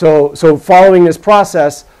 So following this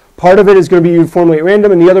process, part of it is going to be uniformly at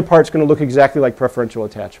random, and the other part is going to look exactly like preferential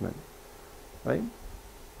attachment, right?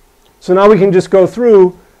 So now we can just go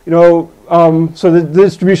through, so the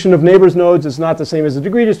distribution of neighbors nodes is not the same as the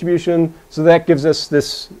degree distribution, so that gives us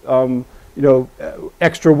this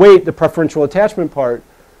extra weight, the preferential attachment part.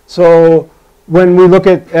 So when we look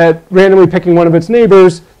at randomly picking one of its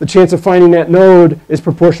neighbors, the chance of finding that node is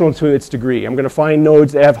proportional to its degree. I'm going to find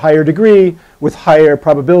nodes that have higher degree with higher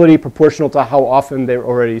probability proportional to how often they're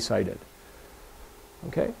already cited.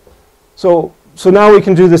 Okay? So now we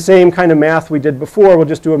can do the same kind of math we did before. We'll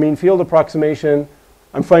just do a mean field approximation.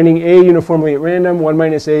 I'm finding A uniformly at random, 1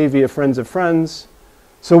 minus A via friends of friends.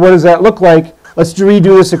 So what does that look like? Let's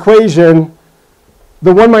redo this equation.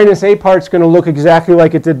 The 1 minus A part's going to look exactly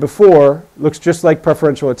like it did before. Looks just like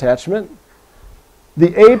preferential attachment.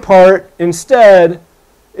 The A part, instead,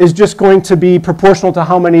 is just going to be proportional to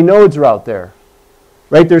how many nodes are out there.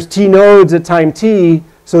 Right? There's T nodes at time T,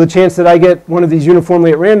 so the chance that I get one of these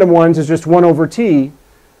uniformly at random ones is just 1 over T.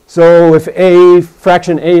 So if A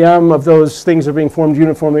fraction AM of those things are being formed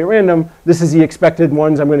uniformly at random, this is the expected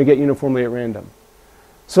ones I'm going to get uniformly at random.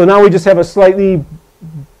 So now we just have a slightly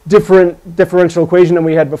different differential equation than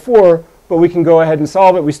we had before, but we can go ahead and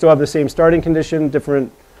solve it. We still have the same starting condition,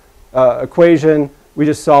 different equation. We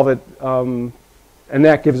just solve it, and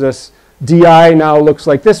that gives us DI now looks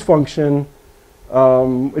like this function.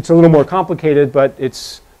 It's a little more complicated, but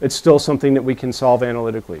it's still something that we can solve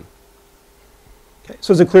analytically. Okay,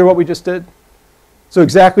 so is it clear what we just did? So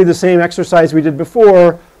exactly the same exercise we did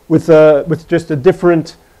before with just a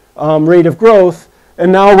different rate of growth.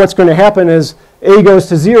 And now what's going to happen is A goes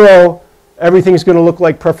to 0, everything's going to look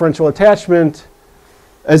like preferential attachment.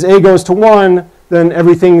 As A goes to 1, then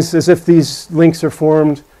everything's as if these links are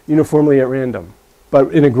formed uniformly at random,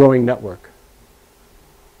 but in a growing network.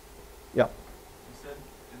 Yeah. You said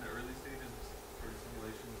in the early stages for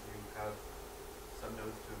simulations you have some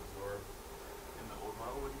nodes to absorb in the old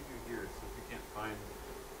model. What do you do here? So if you can't find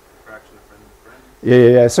a fraction of friends of friends?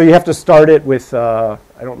 Yeah. So you have to start it with,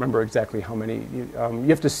 I don't remember exactly how many. You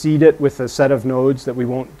have to seed it with a set of nodes that we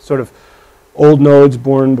won't sort of, old nodes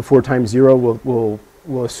born before time 0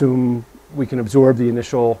 we'll assume we can absorb the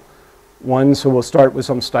initial one. So we'll start with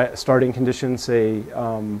some starting conditions, say,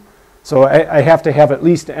 so I have to have at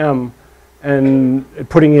least M, and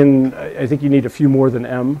putting in, I think you need a few more than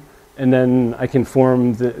M, and then I can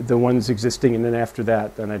form the ones existing, and then after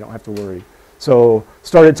that, then I don't have to worry. So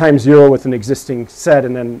start at time 0 with an existing set,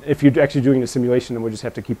 and then if you're actually doing the simulation, then we'll just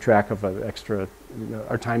have to keep track of an extra,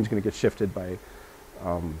 our time's going to get shifted by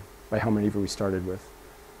how many we started with.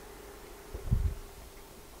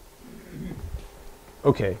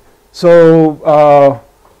 Okay, so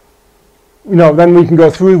then we can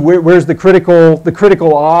go through where's the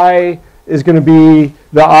critical I is going to be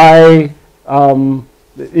the I.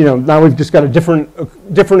 Now we've just got a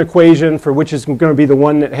different equation for which is going to be the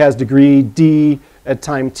one that has degree D at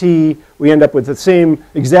time t. We end up with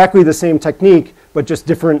exactly the same technique, but just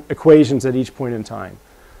different equations at each point in time.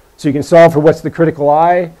 So you can solve for what's the critical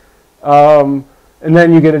I, and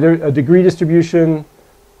then you get a degree distribution.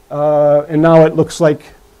 And now it looks like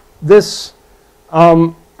this.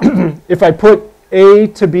 If I put A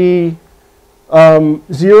to be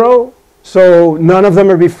 0, so none of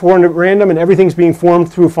them are being formed at random and everything's being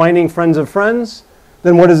formed through finding friends of friends,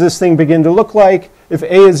 then what does this thing begin to look like? If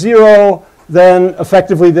A is 0, then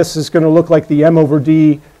effectively this is going to look like the M over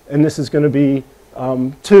D, and this is going to be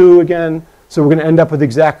 2 again. So we're going to end up with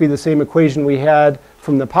exactly the same equation we had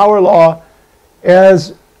from the power law.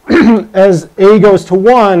 As A goes to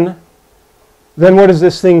 1, then what does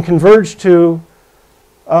this thing converge to?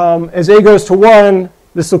 As A goes to 1,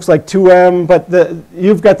 this looks like 2M, but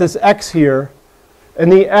you've got this x here,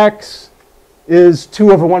 and the x is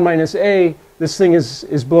 2 over 1 minus A. This thing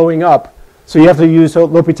is blowing up. So you have to use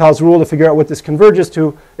L'Hopital's rule to figure out what this converges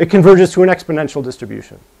to. It converges to an exponential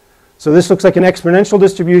distribution. So this looks like an exponential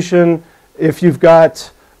distribution if you've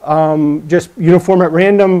got just uniform at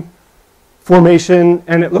random formation,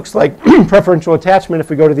 and it looks like preferential attachment if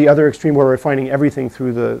we go to the other extreme where we're finding everything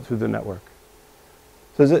through the network.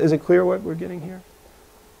 So is it clear what we're getting here?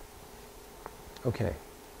 Okay.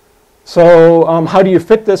 So how do you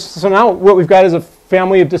fit this? So now what we've got is a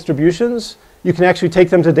family of distributions. You can actually take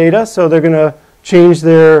them to data, so they're going to change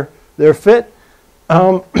their fit.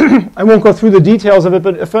 I won't go through the details of it,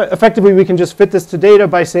 but effectively we can just fit this to data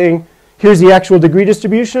by saying, here's the actual degree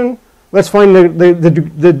distribution. Let's find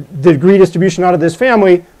the degree distribution out of this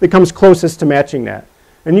family that comes closest to matching that.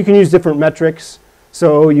 And you can use different metrics.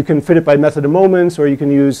 So you can fit it by method of moments, or you can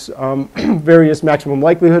use various maximum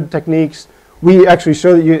likelihood techniques. We actually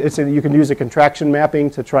show that you can use a contraction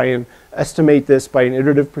mapping to try and estimate this by an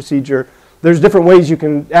iterative procedure. There's different ways you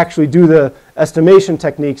can actually do the estimation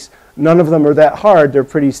techniques. None of them are that hard. They're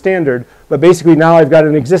pretty standard. But basically now I've got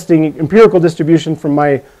an existing empirical distribution from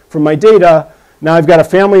my data. Now I've got a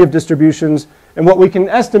family of distributions. And what we can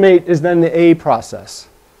estimate is then the A process.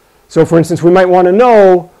 So for instance, we might want to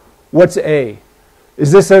know what's A.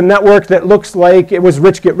 Is this a network that looks like it was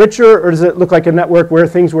rich get richer, or does it look like a network where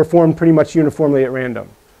things were formed pretty much uniformly at random?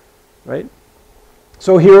 Right?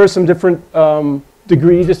 So here are some different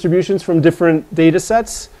degree distributions from different data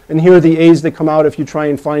sets. And here are the A's that come out if you try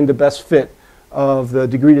and find the best fit of the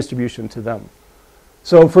degree distribution to them.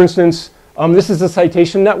 So for instance, this is the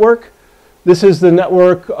citation network. This is the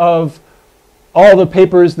network of all the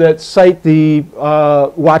papers that cite the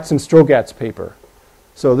Watson-Strogatz paper.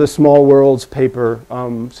 So this Small Worlds paper.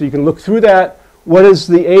 So you can look through that. What does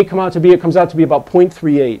the A come out to be? It comes out to be about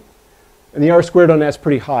 0.38. And the R squared on that's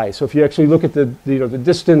pretty high. So if you actually look at the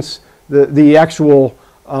distance, the actual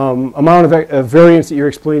amount of variance that you're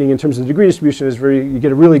explaining in terms of the degree distribution is you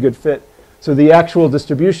get a really good fit. So the actual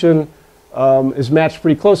distribution is matched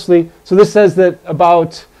pretty closely. So this says that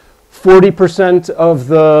about 40% of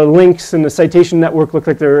the links in the citation network look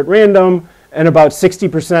like they're at random, and about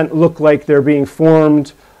 60% look like they're being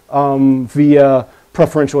formed via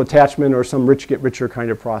preferential attachment or some rich get richer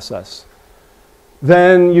kind of process.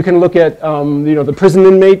 Then you can look at the prison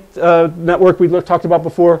inmate network we talked about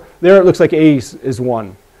before. There it looks like A is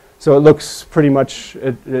 1. So it looks pretty much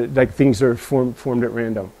like things are formed at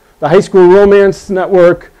random. The high school romance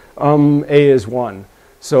network, A is 1.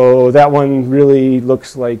 So that one really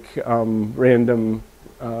looks like random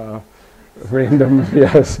random,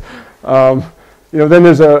 yes. You know, then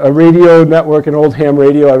there's a radio network, an old ham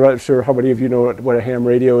radio. I'm not sure how many of you know what a ham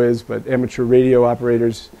radio is, but amateur radio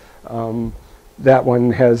operators. That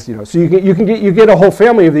one has, you know, so you get a whole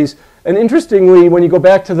family of these. And interestingly, when you go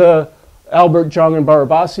back to the Albert, Zhang, and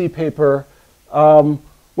Barabasi paper,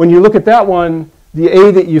 when you look at that one, the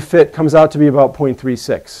A that you fit comes out to be about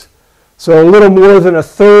 0.36. So a little more than a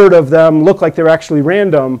third of them look like they're actually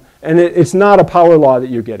random, and it's not a power law that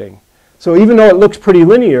you're getting. So even though it looks pretty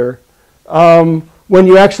linear, when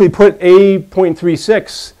you actually put A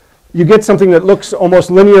 0.36, you get something that looks almost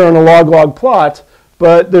linear on a log-log plot,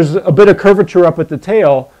 but there's a bit of curvature up at the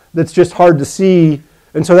tail that's just hard to see.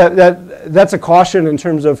 And so that's a caution in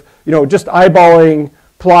terms of, you know, just eyeballing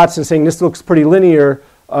plots and saying this looks pretty linear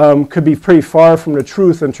could be pretty far from the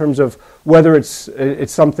truth in terms of whether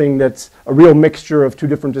it's something that's a real mixture of two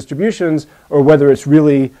different distributions or whether it's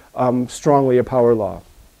really strongly a power law.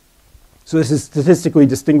 So this is statistically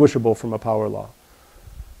distinguishable from a power law.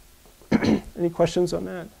 Any questions on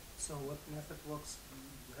that? So what method works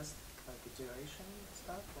best, like iteration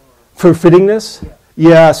stuff, or? For fitting this? Yeah.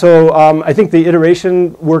 Yeah, so I think the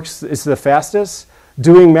iteration is the fastest.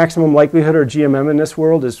 Doing maximum likelihood or GMM in this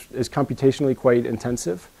world is computationally quite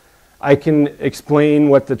intensive. I can explain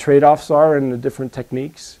what the trade-offs are in the different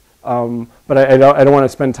techniques, but I don't want to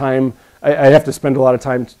spend time. I have to spend a lot of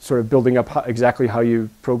time sort of building up exactly how you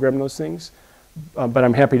program those things, but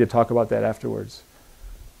I'm happy to talk about that afterwards.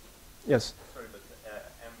 Yes? Sorry, but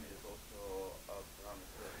M is also a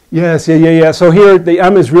parameter. Yes, yeah. So here the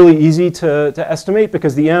M is really easy to estimate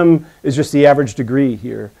because the M is just the average degree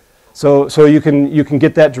here. So you can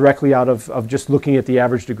get that directly out of just looking at the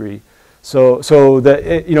average degree. So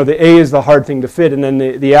the the A is the hard thing to fit, and then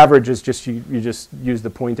the average is just you just use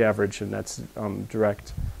the point average, and that's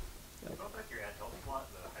direct. Go back to your Antelli plot,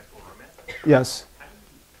 the high school romance. Yes.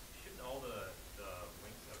 Shouldn't all the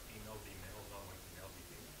links of females be males, not links of males be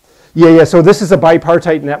females? Yeah. So this is a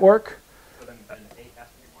bipartite network. So then A has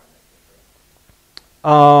to be more than that,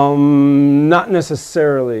 right? Not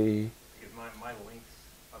necessarily. Because my links,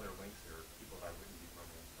 other links are people that I wouldn't be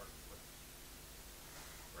romance partners with.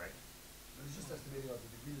 Right? It's just estimating out the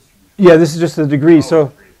degree distribution. Yeah, this is just the degree.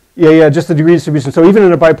 So. Yeah, just the degree distribution. So even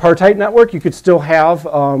in a bipartite network, you could still have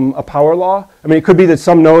a power law. I mean, it could be that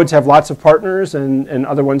some nodes have lots of partners and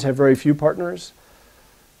other ones have very few partners.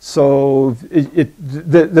 So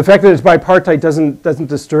the fact that it's bipartite doesn't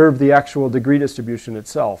disturb the actual degree distribution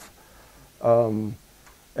itself. And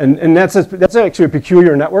that's actually a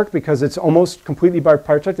peculiar network because it's almost completely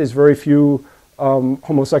bipartite. There's very few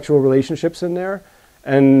homosexual relationships in there.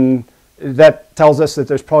 And that tells us that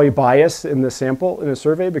there's probably bias in the sample in a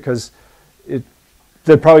survey because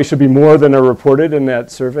there probably should be more than are reported in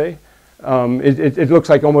that survey. It looks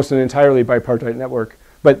like almost an entirely bipartite network,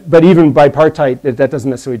 but even bipartite, that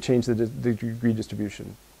doesn't necessarily change the degree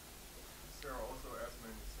distribution. Is there also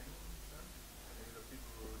estimating singles then? Maybe the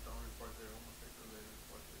people who don't report their homosexual, they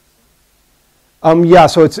report their singles? Yeah,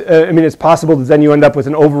 so it's possible that then you end up with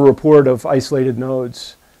an over-report of isolated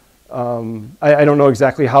nodes. I don't know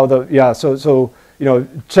exactly how so you know,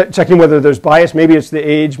 checking whether there's bias. Maybe it's the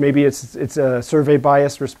age. Maybe it's a survey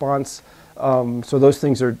bias response. So those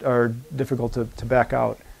things are difficult to back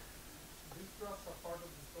out. These graphs are part of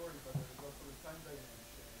the story, but there's also the time dimension.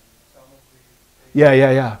 Some of the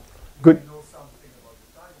Yeah. Good. I know something about the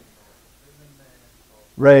timing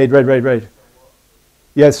or the Right.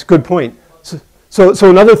 Yes, good point. So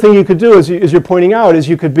another thing you could do, as you're pointing out, is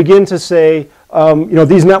you could begin to say,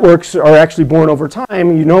 these networks are actually born over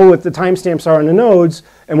time. You know what the timestamps are in the nodes,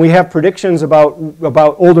 and we have predictions about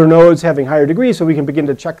older nodes having higher degrees, so we can begin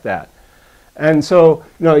to check that. And so,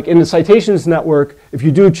 like in the citations network, if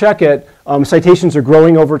you do check it, citations are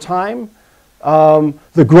growing over time.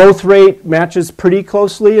 The growth rate matches pretty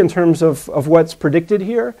closely in terms of what's predicted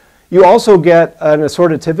here. You also get an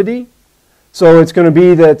assortativity. So it's going to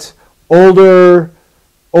be that older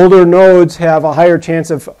nodes have a higher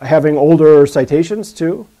chance of having older citations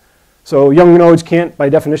too. So young nodes can't, by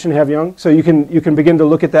definition, have young. So you can begin to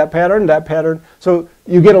look at that pattern. So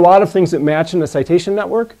you get a lot of things that match in the citation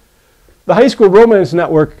network. The high school romance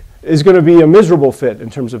network is going to be a miserable fit in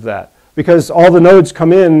terms of that because all the nodes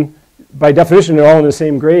come in, by definition, they're all in the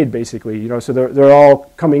same grade basically. So they're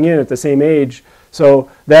all coming in at the same age.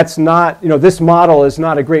 So that's not, this model is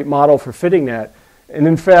not a great model for fitting that. And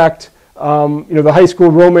in fact, the high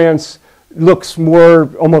school romance looks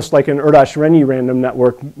more almost like an Erdős-Rényi random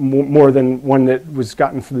network more than one that was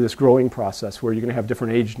gotten through this growing process where you're going to have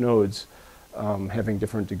different aged nodes having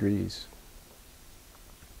different degrees.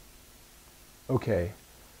 Okay.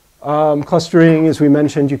 Clustering, as we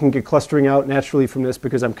mentioned, you can get clustering out naturally from this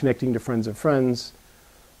because I'm connecting to friends of friends.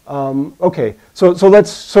 Okay, so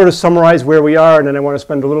let's sort of summarize where we are, and then I want to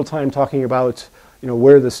spend a little time talking about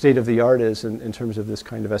where the state of the art is in terms of this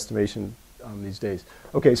kind of estimation these days.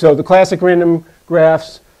 Okay, so the classic random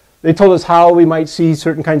graphs, they told us how we might see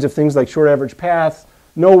certain kinds of things like short average path,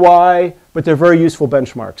 no why, but they're very useful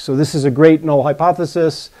benchmarks. So this is a great null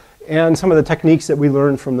hypothesis, and some of the techniques that we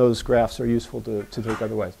learned from those graphs are useful to take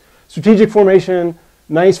otherwise. Strategic formation,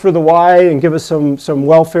 nice for the why and give us some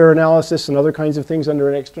welfare analysis and other kinds of things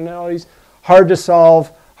under externalities. Hard to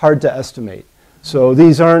solve, hard to estimate. So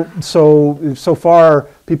these aren't, so far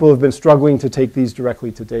people have been struggling to take these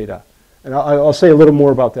directly to data. And I'll say a little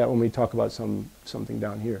more about that when we talk about something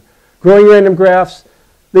down here. Growing random graphs,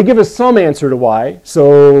 they give us some answer to why.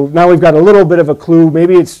 So now we've got a little bit of a clue.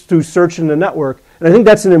 Maybe it's through search in the network. And I think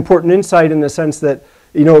that's an important insight in the sense that,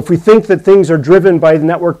 if we think that things are driven by the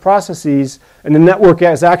network processes and the network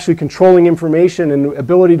is actually controlling information and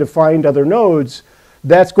ability to find other nodes,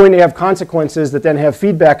 that's going to have consequences that then have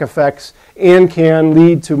feedback effects and can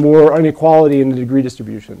lead to more inequality in the degree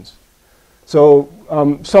distributions. So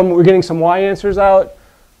we're getting some Y answers out,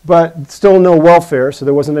 but still no welfare, so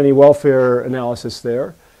there wasn't any welfare analysis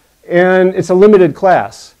there. And it's a limited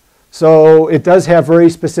class. So it does have very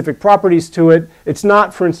specific properties to it. It's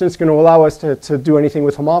not, for instance, going to allow us to do anything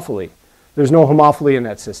with homophily. There's no homophily in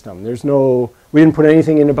that system. We didn't put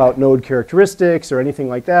anything in about node characteristics or anything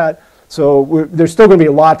like that. So there's still going to be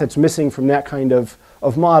a lot that's missing from that kind of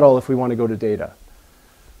model if we want to go to data.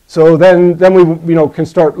 So then we can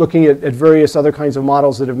start looking at various other kinds of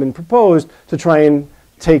models that have been proposed to try and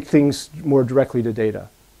take things more directly to data.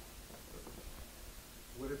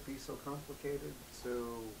 Would it be so complicated to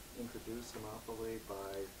introduce homophily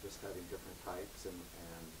by just having different types and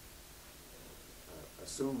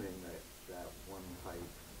assuming that one type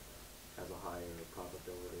has a higher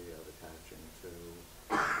probability of attaching to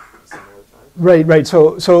a similar type? Right.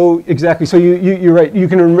 So exactly. So you're right. You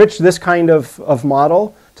can enrich this kind of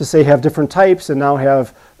model to say have different types and now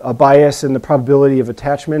have a bias in the probability of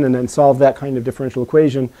attachment and then solve that kind of differential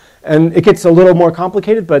equation. And it gets a little more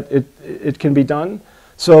complicated, but it can be done.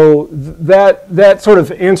 So that sort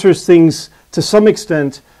of answers things to some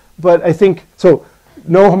extent, but I think, so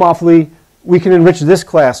no homophily, we can enrich this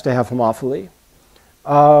class to have homophily.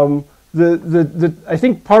 I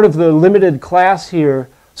think part of the limited class here,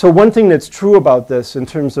 so one thing that's true about this in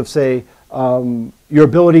terms of, say, your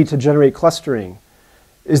ability to generate clustering,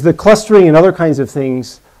 is the clustering and other kinds of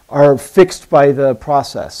things are fixed by the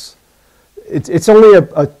process. It's only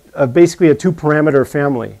basically a two-parameter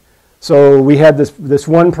family. So we had this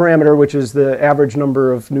one parameter, which is the average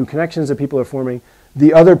number of new connections that people are forming.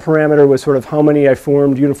 The other parameter was sort of how many I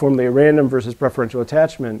formed uniformly at random versus preferential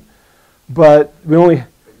attachment. But we only...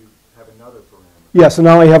 But you have another parameter. Yeah, so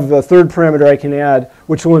now I have a third parameter I can add,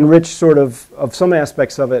 which will enrich sort of some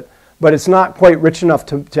aspects of it. But it's not quite rich enough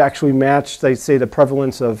to actually match, say, the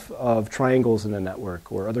prevalence of triangles in a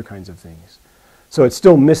network or other kinds of things. So it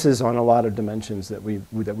still misses on a lot of dimensions that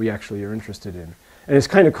we actually are interested in. And it's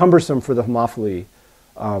kind of cumbersome for the homophily.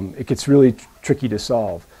 It gets really tricky to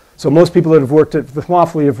solve. So most people that have worked at the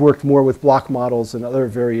homophily have worked more with block models and other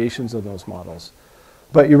variations of those models.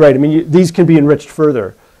 But you're right. I mean, these can be enriched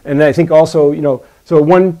further. And I think also, so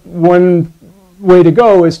one way to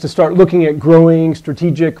go is to start looking at growing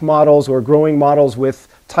strategic models or growing models with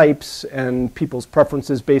types and people's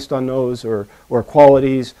preferences based on those or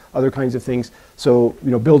qualities, other kinds of things. So,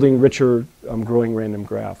 building richer growing random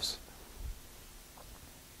graphs.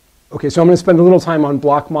 Okay, so I'm going to spend a little time on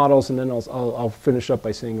block models and then I'll finish up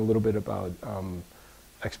by saying a little bit about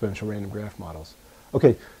exponential random graph models.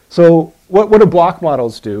 Okay, so what do block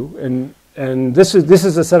models do? And this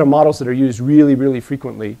is a set of models that are used really, really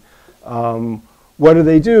frequently. What do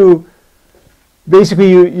they do?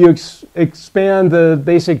 Basically, you expand the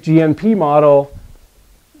basic GNP model,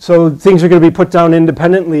 so things are going to be put down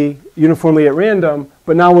independently, uniformly at random,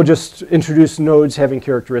 but now we'll just introduce nodes having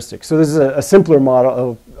characteristics. So this is a simpler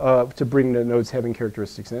model to bring the nodes having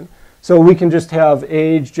characteristics in. So we can just have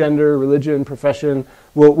age, gender, religion, profession.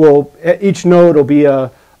 Each node will be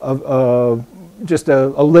just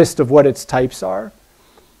a list of what its types are.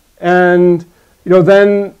 And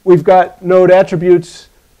then we've got node attributes,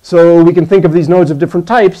 so we can think of these nodes of different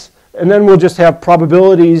types, and then we'll just have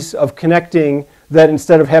probabilities of connecting that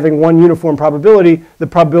instead of having one uniform probability, the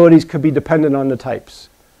probabilities could be dependent on the types.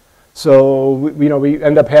 So we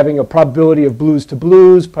end up having a probability of blues to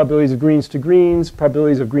blues, probabilities of greens to greens,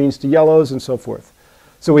 probabilities of greens to yellows, and so forth.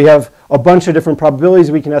 So we have a bunch of different probabilities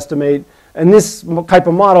we can estimate, and this type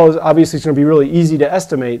of model is obviously going to be really easy to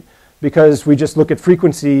estimate because we just look at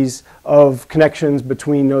frequencies of connections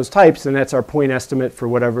between those types, and that's our point estimate for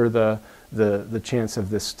whatever the chance of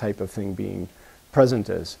this type of thing being present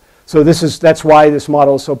is. So that's why this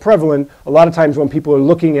model is so prevalent. A lot of times when people are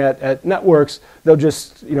looking at networks, they'll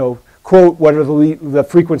just quote what are the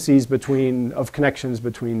frequencies of connections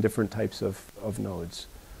between different types of nodes.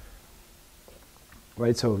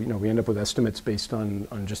 Right, so we end up with estimates based on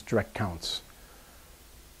just direct counts.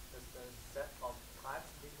 Does the set of types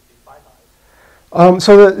need to be finite?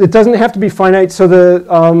 So it doesn't have to be finite. So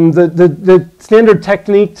the standard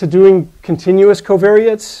technique to doing continuous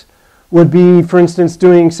covariates would be, for instance,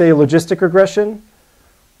 doing, say, a logistic regression,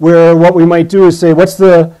 where what we might do is say, what's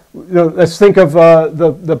let's think of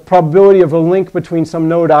the probability of a link between some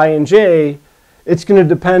node I and j. It's going to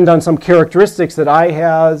depend on some characteristics that I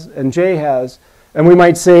has and j has. And we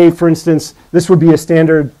might say, for instance, this would be a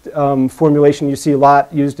standard formulation you see a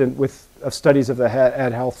lot used with studies of the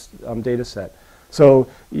AdHealth data set. So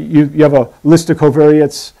you have a list of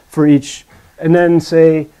covariates for each, and then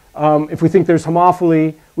say, if we think there's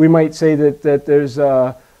homophily, we might say that there's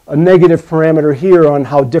a negative parameter here on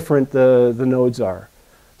how different the nodes are.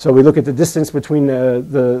 So we look at the distance between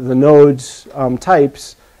the nodes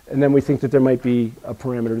types, and then we think that there might be a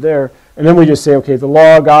parameter there. And then we just say, okay, the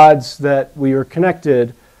log odds that we are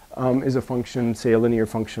connected is a function, say a linear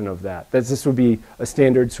function of that. This would be a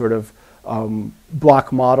standard sort of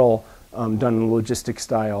block model done in logistic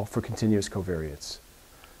style for continuous covariates.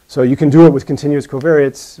 So you can do it with continuous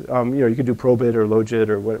covariates. You could do probit or logit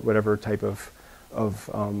or whatever type of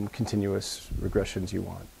continuous regressions you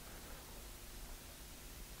want.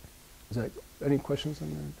 Is that any questions on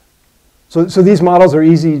that? So these models are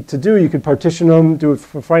easy to do. You could partition them, do it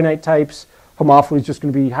for finite types. Homophily is just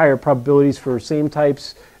going to be higher probabilities for same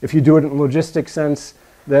types. If you do it in a logistic sense,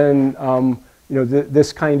 then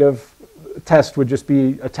this kind of test would just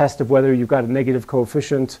be a test of whether you've got a negative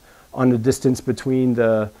coefficient on the distance between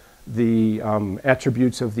the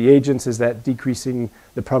attributes of the agents. Is that decreasing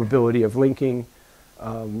the probability of linking?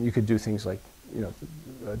 You could do things like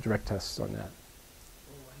direct tests on that.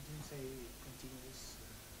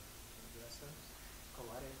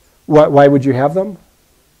 Why would you have them?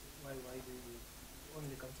 Why do you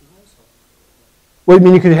only continuous? Well, I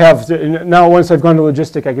mean, you could have, now once I've gone to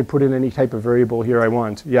logistic, I could put in any type of variable here I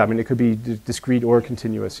want. Yeah, I mean, it could be discrete or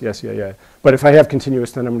continuous. Yes, yeah. But if I have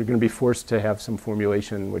continuous, then I'm going to be forced to have some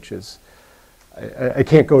formulation, which is, I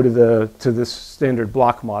can't go to this standard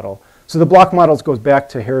block model. So the block models goes back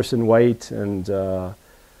to Harrison White and I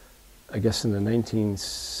guess in the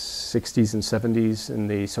 1960s and 70s in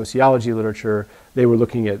the sociology literature, they were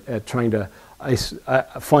looking at trying to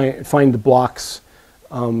find the blocks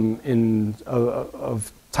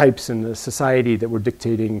of types in the society that were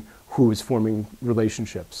dictating who was forming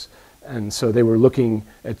relationships. And so they were looking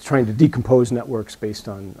at trying to decompose networks based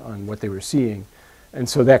on what they were seeing. And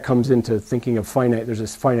so that comes into thinking of finite. There's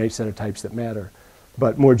this finite set of types that matter.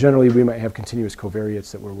 But more generally, we might have continuous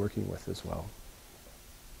covariates that we're working with as well.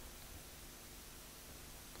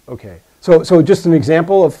 Okay, so just an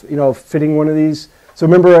example of fitting one of these. So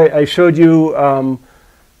remember I showed you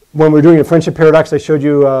when we were doing a friendship paradox, I showed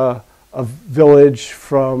you a village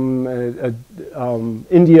from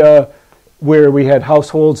India where we had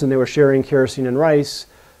households and they were sharing kerosene and rice.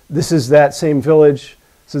 This is that same village.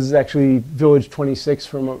 So this is actually village 26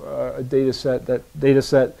 from a data set.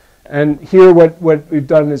 And here what we've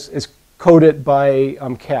done is code it by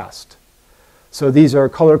caste. So these are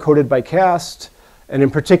color coded by caste. And in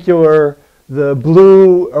particular, the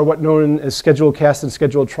blue are what known as scheduled castes and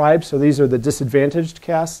scheduled tribes. So these are the disadvantaged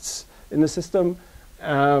castes in the system.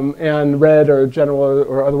 And red are general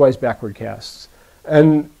or otherwise backward castes.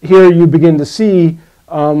 And here you begin to see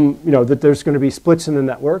that there's going to be splits in the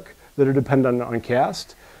network that are dependent on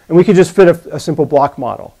caste. And we could just fit a simple block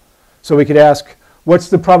model. So we could ask, what's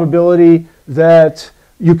the probability that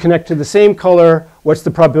you connect to the same color? What's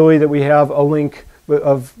the probability that we have a link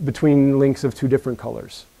between links of two different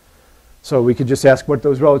colors? So we could just ask what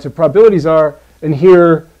those relative probabilities are. And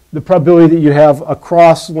here, the probability that you have a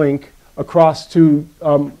cross link across two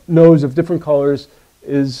nodes of different colors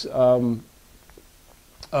is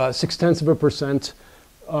 0.6%,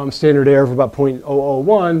 standard error of about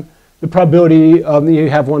 0.001. The probability that you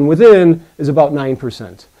have one within is about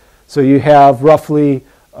 9%. So you have roughly,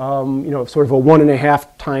 sort of a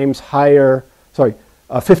 1.5 times higher,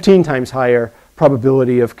 15 times higher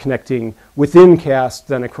probability of connecting within caste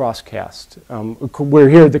than across caste. Where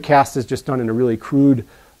here the caste is just done in a really crude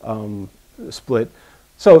split.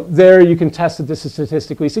 So there you can test that this is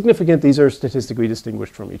statistically significant. These are statistically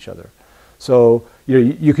distinguished from each other. So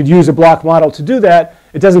you could use a block model to do that.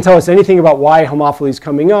 It doesn't tell us anything about why homophily is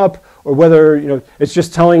coming up, or whether, it's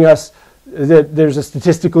just telling us that there's a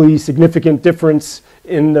statistically significant difference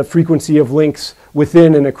in the frequency of links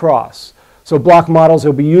within and across. So block models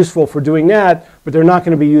will be useful for doing that, but they're not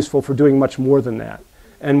going to be useful for doing much more than that.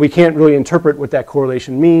 And we can't really interpret what that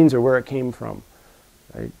correlation means or where it came from.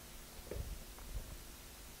 Right?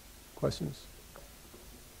 Questions?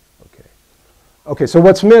 Okay. Okay, so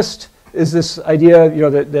what's missed is this idea,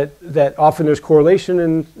 that often there's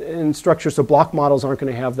correlation in structure, so block models aren't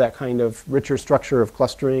going to have that kind of richer structure of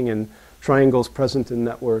clustering and triangles present in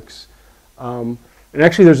networks. And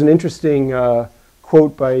actually, there's an interesting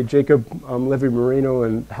quote by Jacob Levy-Moreno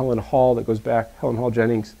and Helen Hall Helen Hall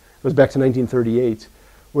Jennings, goes back to 1938,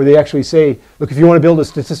 where they actually say, look, if you want to build a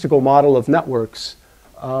statistical model of networks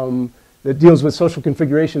that deals with social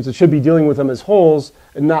configurations, it should be dealing with them as wholes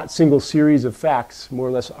and not single series of facts, more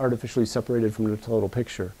or less artificially separated from the total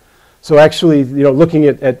picture. So actually, looking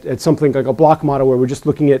at something like a block model where we're just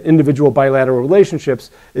looking at individual bilateral relationships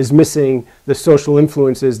is missing the social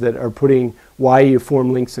influences that are putting why you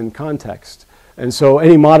form links in context. And so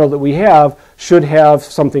any model that we have should have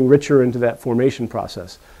something richer into that formation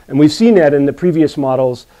process. And we've seen that in the previous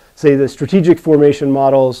models, say the strategic formation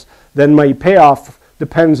models, then my payoff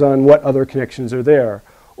depends on what other connections are there.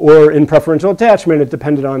 Or in preferential attachment, it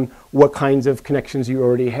depended on what kinds of connections you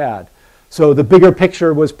already had. So the bigger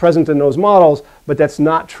picture was present in those models, but that's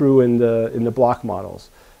not true in the block models.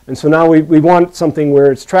 And so now we want something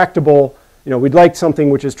where it's tractable. We'd like something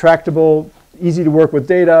which is tractable, easy to work with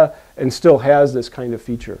data, and still has this kind of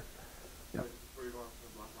feature. Yeah. Before you go on to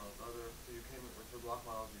the block models, so you came in with the block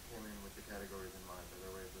models, you came in with the categories in mind. Are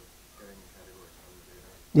there ways of getting the categories out of the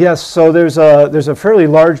data? Yes, so there's a fairly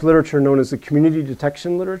large literature known as the community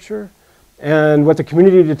detection literature. And what the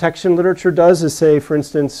community detection literature does is say, for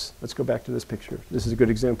instance, let's go back to this picture. This is a good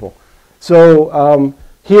example. So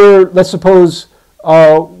here, let's suppose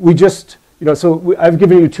we just, I've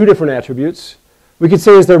given you two different attributes. We could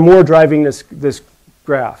say, is there more driving this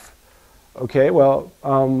graph? Okay, well,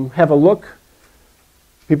 have a look.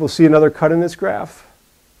 People see another cut in this graph.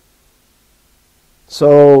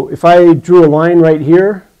 So if I drew a line right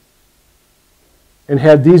here and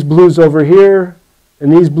had these blues over here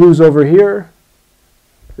and these blues over here,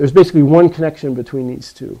 there's basically one connection between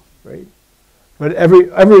these two, right? But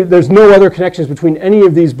there's no other connections between any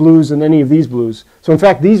of these blues and any of these blues. So in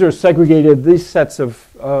fact, these are segregated, these sets of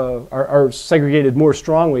are segregated more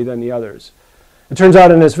strongly than the others. It turns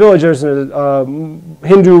out in this village there's a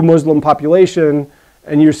Hindu Muslim population,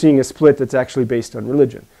 and you're seeing a split that's actually based on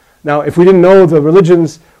religion. Now, if we didn't know the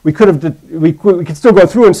religions, we could still go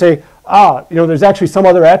through and say, there's actually some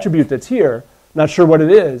other attribute that's here. Not sure what it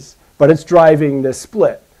is, but it's driving this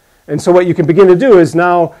split. And so what you can begin to do is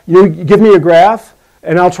now, you give me a graph,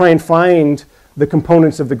 and I'll try and find the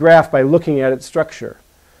components of the graph by looking at its structure.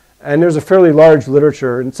 And there's a fairly large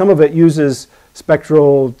literature, and some of it uses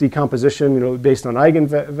spectral decomposition, based on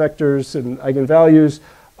eigenvectors and eigenvalues.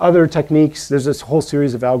 Other techniques, there's this whole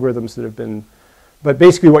series of algorithms that have been, but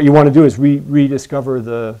basically what you want to do is rediscover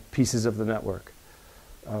the pieces of the network.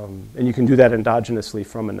 And you can do that endogenously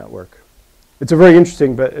from a network. It's a very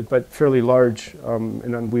interesting but fairly large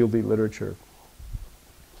and unwieldy literature.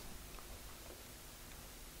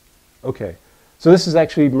 Okay, so this is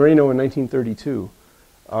actually Moreno in 1932.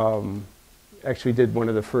 Actually did one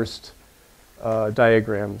of the first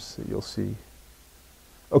diagrams that you'll see.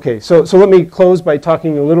 Okay, so let me close by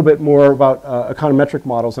talking a little bit more about econometric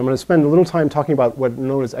models. I'm going to spend a little time talking about what are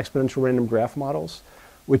known as exponential random graph models,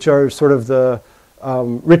 which are sort of the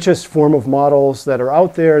richest form of models that are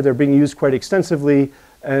out there. They're being used quite extensively,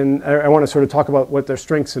 and I want to sort of talk about what their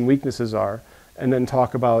strengths and weaknesses are, and then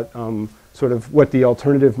talk about sort of what the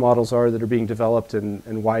alternative models are that are being developed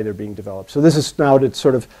and why they're being developed. So this is now to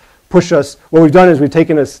sort of push us. What we've done is we've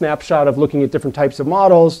taken a snapshot of looking at different types of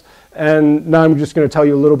models, and now I'm just going to tell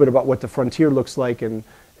you a little bit about what the frontier looks like and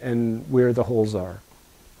where the holes are.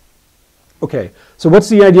 Okay, so what's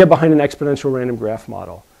the idea behind an exponential random graph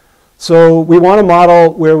model? So we want a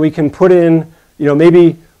model where we can put in,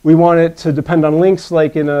 maybe we want it to depend on links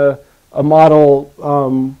like in a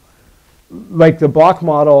model like the block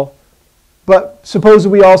model, but suppose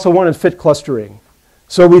we also wanted fit clustering.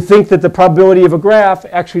 So we think that the probability of a graph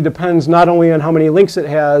actually depends not only on how many links it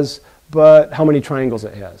has, but how many triangles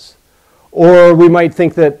it has. Or we might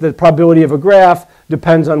think that the probability of a graph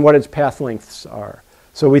depends on what its path lengths are.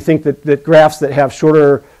 So we think that graphs that have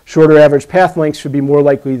shorter average path lengths should be more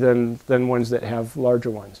likely than ones that have larger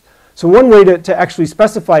ones. So one way to actually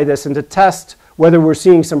specify this and to test whether we're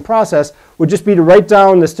seeing some process would just be to write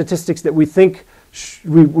down the statistics that we think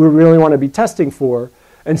we really want to be testing for,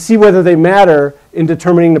 and see whether they matter in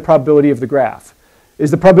determining the probability of the graph.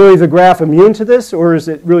 Is the probability of the graph immune to this, or is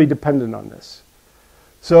it really dependent on this?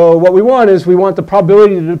 So what we want is we want the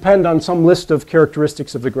probability to depend on some list of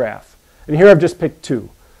characteristics of the graph. And here I've just picked 2.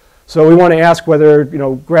 So we want to ask whether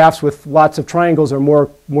graphs with lots of triangles are more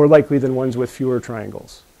likely than ones with fewer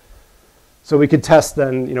triangles. So we could test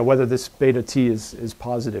then whether this beta t is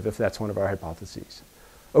positive if that's one of our hypotheses.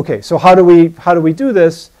 Okay, so how do we do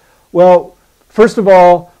this? Well, first of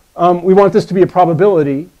all, we want this to be a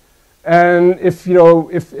probability. And if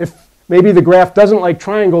maybe the graph doesn't like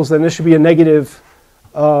triangles, then this should be a negative.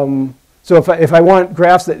 So if I want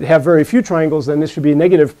graphs that have very few triangles, then this should be a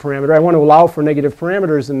negative parameter. I want to allow for negative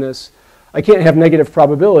parameters in this. I can't have negative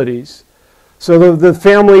probabilities. So the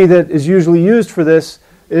family that is usually used for this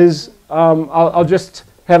is, I'll just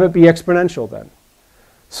have it be exponential then.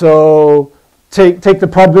 So take the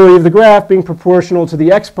probability of the graph being proportional to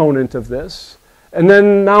the exponent of this. And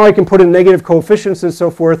then now I can put in negative coefficients and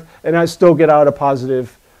so forth, and I still get out a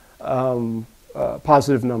positive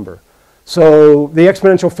number. So the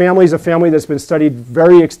exponential family is a family that's been studied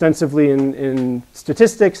very extensively in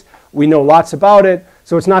statistics. We know lots about it.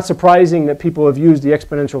 So it's not surprising that people have used the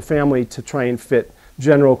exponential family to try and fit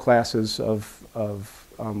general classes of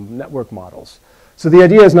network models. So the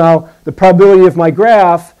idea is now the probability of my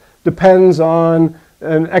graph depends on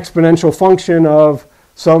an exponential function of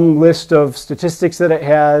some list of statistics that it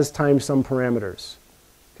has times some parameters.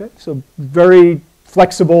 Okay, so very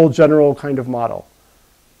flexible general kind of model.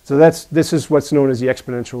 So this is what's known as the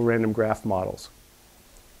exponential random graph models.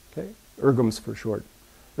 Okay, ERGMs for short.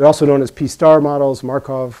 They're also known as P-star models,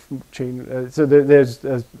 Markov chain. So there's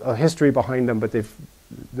a history behind them, but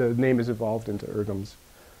the name has evolved into ERGMs.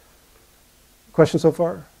 Questions so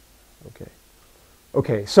far? Okay.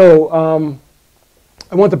 Okay, so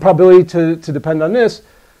I want the probability to depend on this.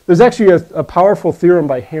 There's actually a powerful theorem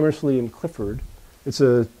by Hammersley and Clifford. It's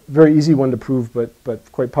a very easy one to prove,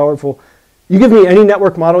 but quite powerful. You give me any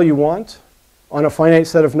network model you want on a finite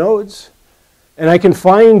set of nodes, and I can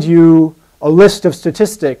find you a list of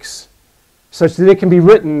statistics such that it can be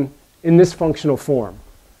written in this functional form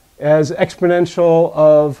as exponential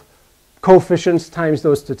of coefficients times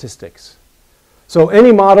those statistics. So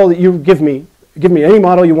any model that you give me any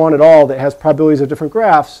model you want at all that has probabilities of different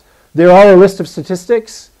graphs, there are a list of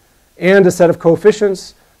statistics and a set of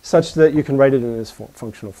coefficients such that you can write it in this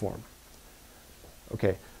functional form.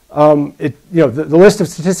 Okay. The list of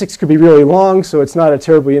statistics could be really long, so it's not a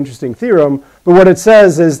terribly interesting theorem. But what it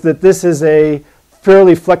says is that this is a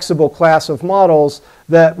fairly flexible class of models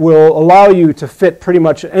that will allow you to fit pretty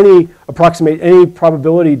much approximate any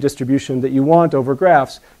probability distribution that you want over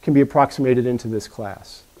graphs can be approximated into this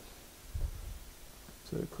class.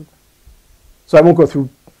 So I won't go through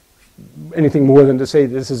anything more than to say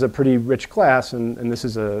this is a pretty rich class, and this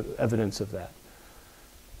is evidence of that.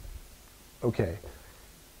 Okay.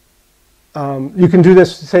 You can do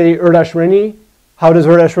this, say, Erdős-Rényi. How does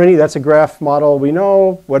Erdős-Rényi? That's a graph model we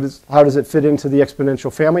know. How does it fit into the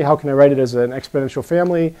exponential family? How can I write it as an exponential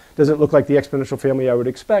family? Does it look like the exponential family I would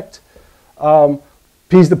expect?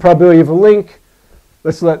 P is the probability of a link.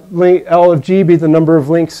 Let's let L of G be the number of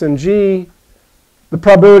links in G. The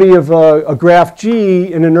probability of a graph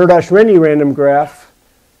G in an Erdős-Rényi random graph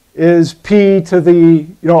is P to the,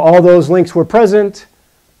 all those links were present,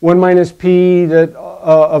 1 minus P that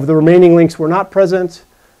of the remaining links were not present.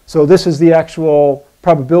 So this is the actual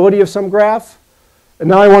probability of some graph. And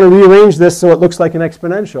now I want to rearrange this so it looks like an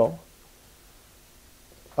exponential.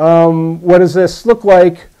 What does this look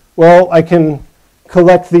like? Well, I can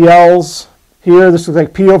collect the L's here. This looks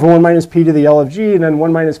like P over 1 minus P to the L of G, and then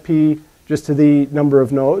 1 minus P just to the number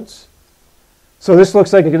of nodes. So this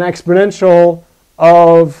looks like an exponential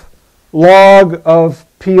of log of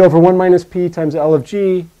P over 1 minus P times L of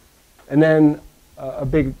G, and then a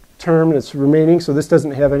big term that's remaining. So this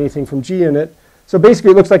doesn't have anything from G in it. So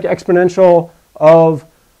basically it looks like exponential of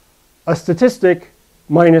a statistic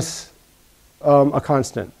minus a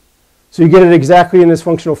constant. So you get it exactly in this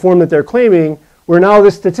functional form that they're claiming, where now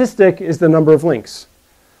this statistic is the number of links.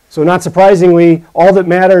 So not surprisingly, all that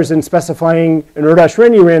matters in specifying an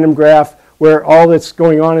Erdős-Rényi random graph, where all that's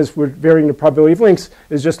going on is we're varying the probability of links,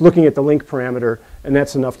 is just looking at the link parameter, and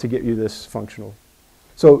that's enough to get you this functional.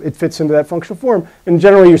 So it fits into that functional form. And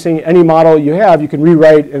generally, you're saying any model you have, you can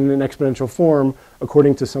rewrite in an exponential form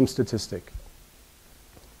according to some statistic.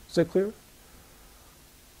 Is that clear?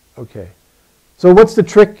 Okay. So what's the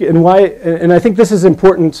trick and why? And I think this is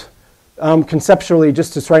important conceptually,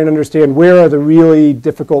 just to try and understand where are the really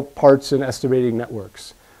difficult parts in estimating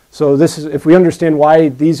networks. So this is, if we understand why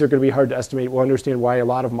these are going to be hard to estimate, we'll understand why a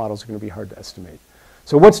lot of models are going to be hard to estimate.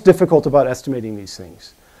 So what's difficult about estimating these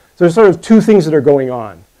things? So there's sort of two things that are going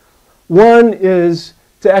on. One is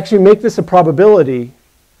to actually make this a probability,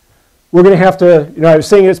 we're going to have to, I was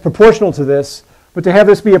saying it's proportional to this, but to have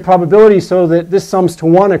this be a probability so that this sums to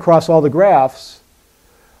 1 across all the graphs,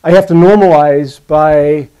 I have to normalize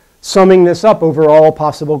by summing this up over all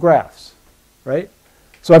possible graphs, right?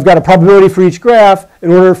 So I've got a probability for each graph.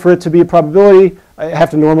 In order for it to be a probability, I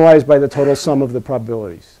have to normalize by the total sum of the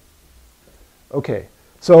probabilities. Okay,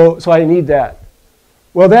 so I need that.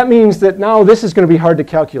 Well, that means that now this is going to be hard to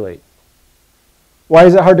calculate. Why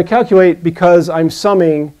is it hard to calculate? Because I'm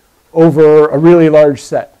summing over a really large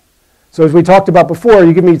set. So as we talked about before,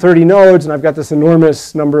 you give me 30 nodes and I've got this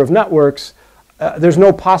enormous number of networks. There's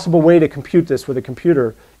no possible way to compute this with a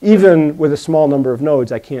computer. Even with a small number of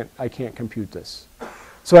nodes, I can't compute this.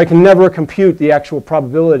 So I can never compute the actual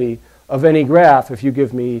probability of any graph if you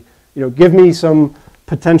give me some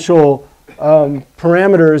potential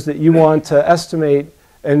parameters that you want to estimate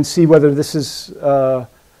and see whether this is,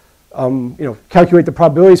 calculate the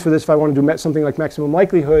probabilities for this. If I want to do something like maximum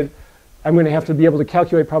likelihood, I'm going to have to be able to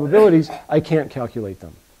calculate probabilities. I can't calculate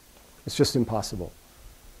them. It's just impossible.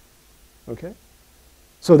 Okay?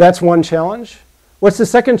 So that's one challenge. What's the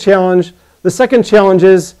second challenge? The second challenge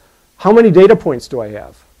is, how many data points do I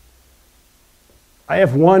have? I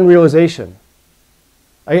have one realization.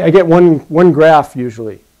 I get one graph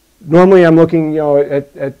usually. Normally I'm looking,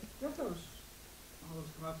 at Don't those models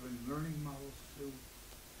come up in learning models too?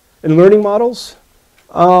 in learning models.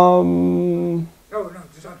 No,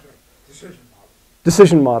 decision models.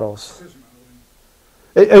 Decision models. Decision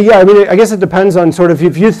modeling. Yeah, I mean, I guess it depends on sort of,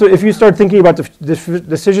 if you start thinking about the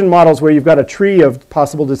decision models where you've got a tree of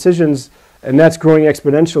possible decisions and that's growing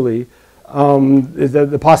exponentially,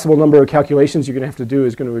 the possible number of calculations you're going to have to do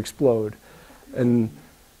is going to explode. And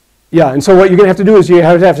yeah, and so what you're going to have to do is you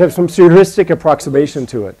have to have some heuristic approximation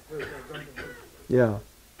to it. Yeah.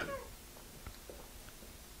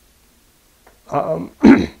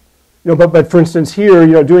 But for instance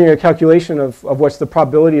here, doing a calculation of what's the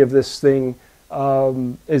probability of this thing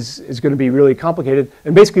is going to be really complicated.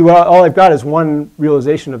 And basically all I've got is one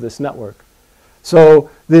realization of this network. So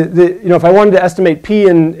if I wanted to estimate P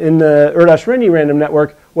in the Erdős-Rényi random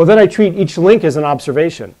network, well then I treat each link as an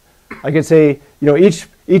observation. I could say,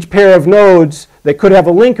 each pair of nodes that could have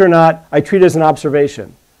a link or not, I treat as an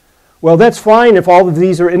observation. Well, that's fine if all of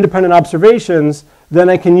these are independent observations, then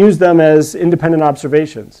I can use them as independent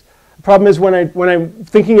observations. The problem is when I'm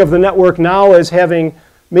thinking of the network now as having,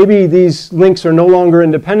 maybe these links are no longer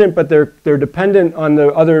independent, but they're dependent on the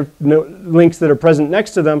other links that are present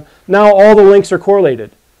next to them. Now all the links are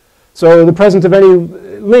correlated. So the presence of any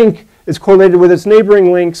link is correlated with its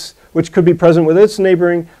neighboring links, which could be present with its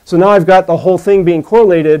neighboring. So now I've got the whole thing being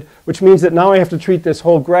correlated, which means that now I have to treat this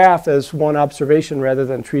whole graph as one observation rather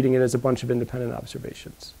than treating it as a bunch of independent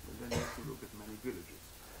observations. And then you have to look at many villages.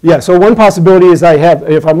 Yeah, so one possibility is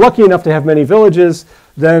if I'm lucky enough to have many villages,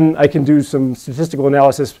 then I can do some statistical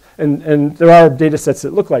analysis, and there are data sets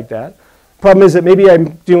that look like that. Problem is that maybe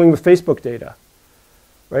I'm dealing with Facebook data,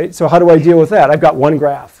 right? So how do I deal with that? I've got one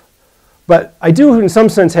graph. But I do, in some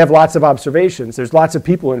sense, have lots of observations. There's lots of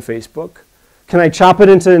people in Facebook. Can I chop it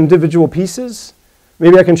into individual pieces?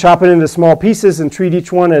 Maybe I can chop it into small pieces and treat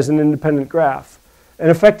each one as an independent graph. And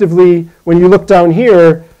effectively, when you look down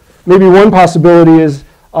here, maybe one possibility is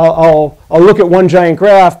I'll look at one giant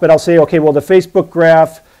graph, but I'll say, okay, well, the Facebook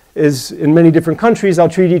graph is in many different countries. I'll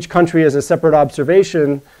treat each country as a separate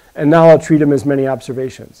observation, and now I'll treat them as many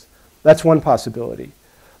observations. That's one possibility.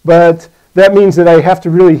 But that means that I have to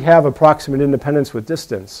really have approximate independence with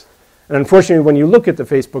distance. And unfortunately, when you look at the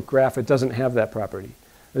Facebook graph, it doesn't have that property.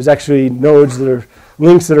 There's actually nodes that are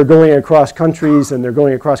links that are going across countries, and they're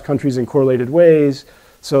going across countries in correlated ways.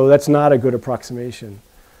 So that's not a good approximation.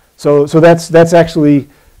 So that's actually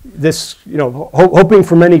this, hoping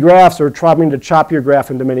for many graphs or trying to chop your graph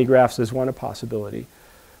into many graphs is one possibility.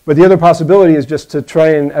 But the other possibility is just to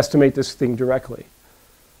try and estimate this thing directly,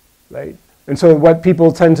 right? And so what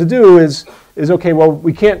people tend to do is okay, well,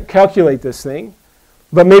 we can't calculate this thing,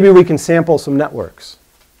 but maybe we can sample some networks,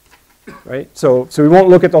 right? So we won't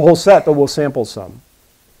look at the whole set, but we'll sample some.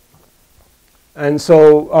 And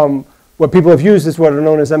so what people have used is what are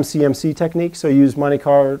known as MCMC techniques. So you use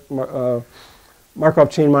Markov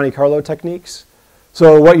chain Monte Carlo techniques.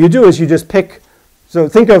 So what you do is you just pick, so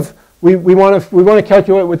think of, we want to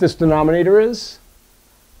calculate what this denominator is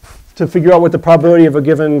to figure out what the probability of a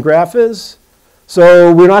given graph is.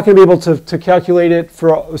 So we're not going to be able to calculate it,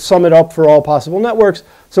 sum it up for all possible networks.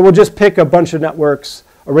 So we'll just pick a bunch of networks,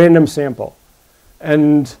 a random sample.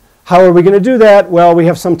 And how are we going to do that? Well, we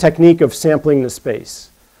have some technique of sampling the space.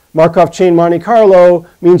 Markov chain Monte Carlo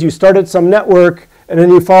means you start at some network and then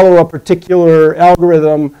you follow a particular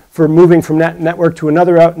algorithm for moving from that network to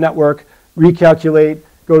another network, recalculate,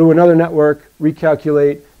 go to another network,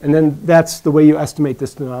 recalculate, and then that's the way you estimate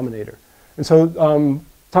this denominator. And so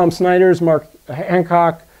Tom Snyders, Mark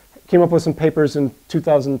Hancock came up with some papers in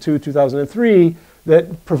 2002, 2003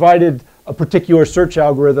 that provided a particular search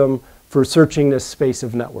algorithm for searching this space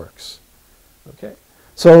of networks. Okay.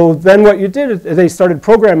 So then what you did is they started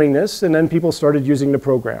programming this, and then people started using the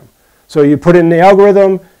program. So you put in the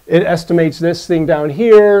algorithm, it estimates this thing down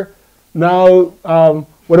here. Now,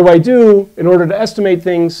 what do I do in order to estimate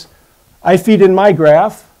things? I feed in my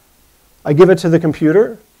graph. I give it to the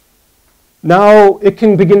computer. Now it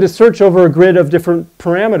can begin to search over a grid of different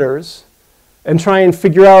parameters and try and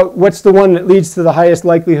figure out what's the one that leads to the highest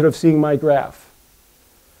likelihood of seeing my graph.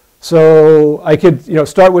 So I could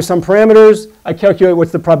start with some parameters. I calculate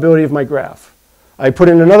what's the probability of my graph. I put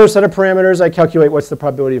in another set of parameters. I calculate what's the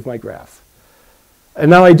probability of my graph. And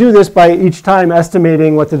now I do this by each time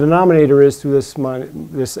estimating what the denominator is through this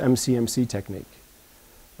MCMC technique.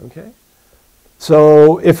 Okay?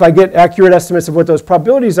 So if I get accurate estimates of what those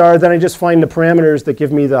probabilities are, then I just find the parameters that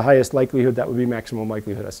give me the highest likelihood. That would be maximum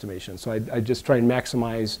likelihood estimation. So I just try and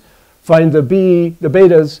maximize, find the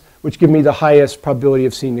betas, which give me the highest probability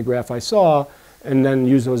of seeing the graph I saw, and then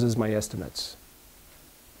use those as my estimates.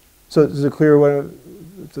 So is it clear what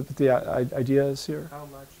the idea is here? How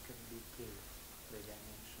much can be K, the dimension?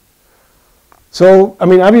 So, I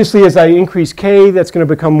mean, obviously, as I increase K, that's going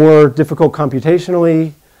to become more difficult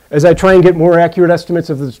computationally. As I try and get more accurate estimates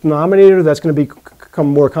of the denominator, that's going to become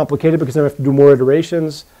more complicated because I have to do more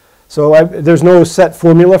iterations. So there's no set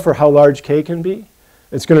formula for how large K can be.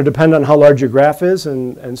 It's going to depend on how large your graph is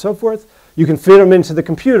and so forth. You can fit them into the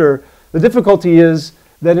computer. The difficulty is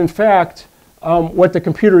that, in fact, what the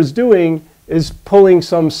computer is doing is pulling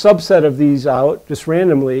some subset of these out just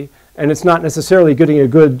randomly, and it's not necessarily getting a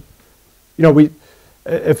good,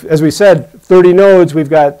 as we said, 30 nodes, we've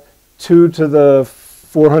got 2 to the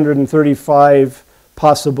 435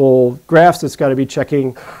 possible graphs it's got to be checking.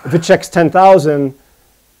 If it checks 10,000,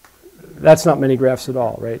 that's not many graphs at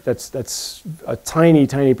all, right? That's a tiny,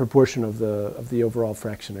 tiny proportion of the overall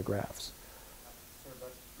fraction of graphs. So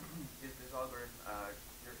but this algorithm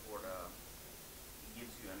here for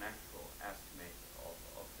gives you an actual estimate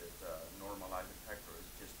of this normalized factor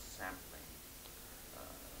is just sampling.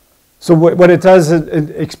 So what it does it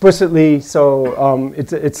explicitly, so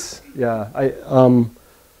it's yeah,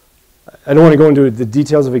 I don't want to go into the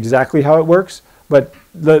details of exactly how it works, but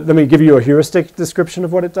let me give you a heuristic description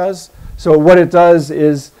of what it does. So what it does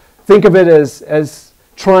is think of it as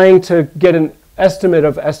trying to get an estimate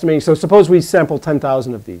of estimating. So suppose we sample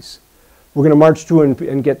 10,000 of these. We're going to march through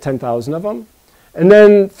and get 10,000 of them. And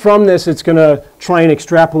then from this, it's going to try and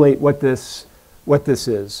extrapolate what this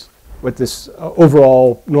is, what this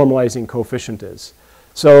overall normalizing coefficient is.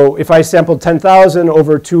 So if I sampled 10,000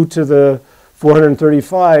 over 2 to the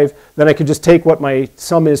 435, then I could just take what my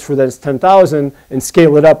sum is for this 10,000 and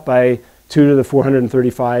scale it up by 2 to the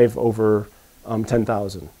 435 over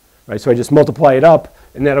 10,000. Right? So I just multiply it up,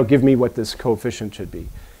 and that'll give me what this coefficient should be.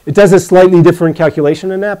 It does a slightly different calculation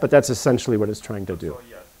than that, but that's essentially what it's trying to do. So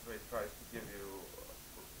yes, so it tries to give you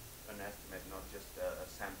an estimate, not just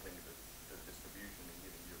sampling the distribution and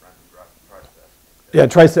giving you random graph. It tries to estimate. Yeah,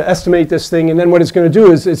 it tries to estimate this thing, and then what it's going to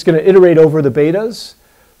do is it's going to iterate over the betas.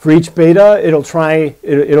 For each beta,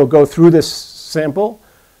 it'll go through this sample.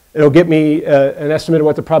 It'll get me an estimate of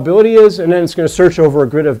what the probability is, and then it's going to search over a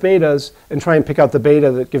grid of betas and try and pick out the beta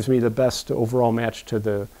that gives me the best overall match to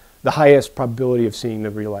the highest probability of seeing the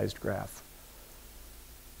realized graph.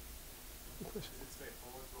 Is it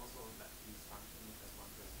straightforward to also that these functions as one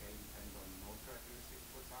plus k depend on node characteristics,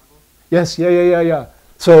 for example? Yes, yeah.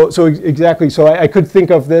 So exactly. So I could think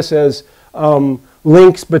of this as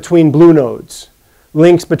links between blue nodes.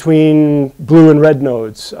 Links between blue and red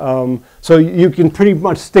nodes. So you can pretty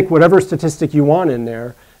much stick whatever statistic you want in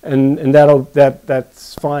there, and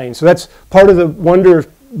that's fine. So that's part of the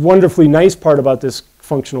wonderfully nice part about this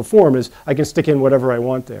functional form is I can stick in whatever I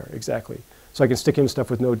want there, exactly. So I can stick in stuff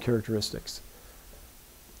with node characteristics.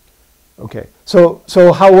 Okay, so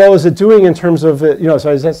how well is it doing in terms of, so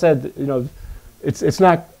as I said,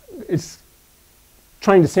 it's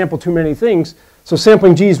trying to sample too many things. So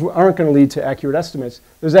sampling Gs aren't going to lead to accurate estimates.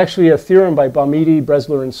 There's actually a theorem by Baumidi,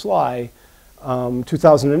 Bresler, and Sly,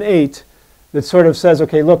 2008, that sort of says,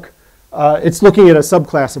 okay, look, it's looking at a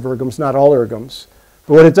subclass of ergams, not all ergams.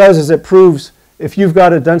 But what it does is it proves if you've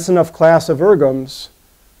got a dense enough class of ergams,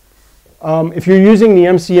 if you're using the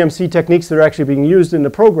MCMC techniques that are actually being used in the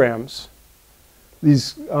programs,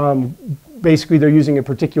 these basically they're using a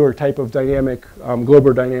particular type of dynamic,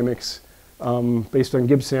 Glober dynamics, based on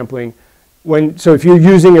Gibbs sampling. So if you're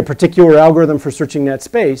using a particular algorithm for searching that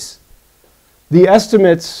space, the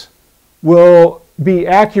estimates will be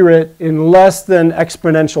accurate in less than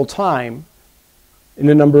exponential time in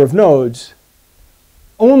the number of nodes,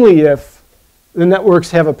 only if the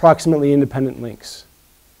networks have approximately independent links.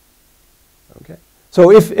 Okay? So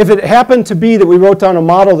if it happened to be that we wrote down a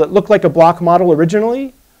model that looked like a block model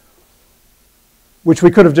originally, which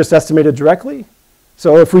we could have just estimated directly,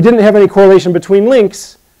 so if we didn't have any correlation between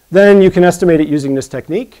links, then you can estimate it using this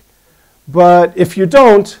technique. But if you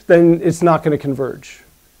don't, then it's not going to converge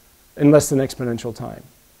in less than exponential time.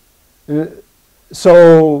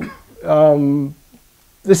 So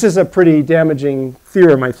this is a pretty damaging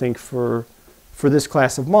theorem, I think, for this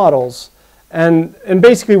class of models. And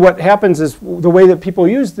basically what happens is the way that people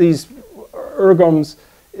use these ergms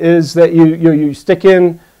is that you stick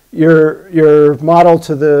in your model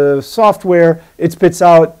to the software, it spits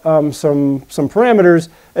out some parameters,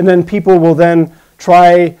 and then people will then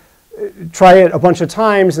try it a bunch of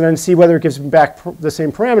times and then see whether it gives back the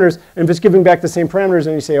same parameters. And if it's giving back the same parameters,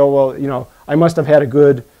 then you say, oh, well, I must have had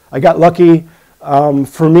I got lucky.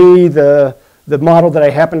 For me, the model that I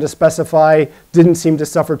happened to specify didn't seem to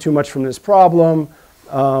suffer too much from this problem.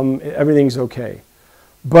 Everything's okay.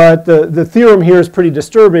 But the theorem here is pretty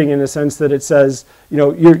disturbing in the sense that it says,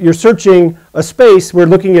 you're searching a space. We're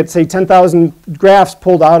looking at, say, 10,000 graphs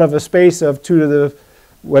pulled out of a space of 2 to the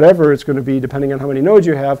whatever it's going to be, depending on how many nodes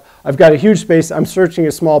you have. I've got a huge space. I'm searching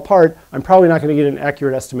a small part. I'm probably not going to get an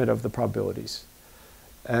accurate estimate of the probabilities.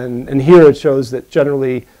 And here it shows that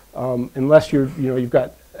generally, unless you've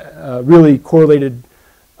got really correlated,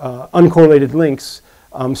 uncorrelated links,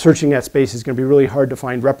 searching that space is going to be really hard to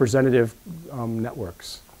find representative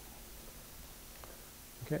networks.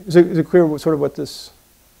 Okay, is it clear sort of what this?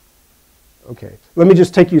 Okay, let me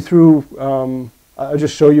just take you through. I'll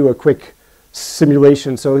just show you a quick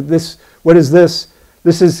simulation. So what is this?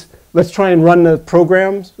 This is, let's try and run the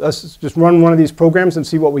programs. Let's just run one of these programs and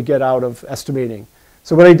see what we get out of estimating.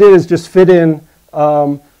 So what I did is just fit in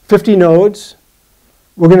 50 nodes.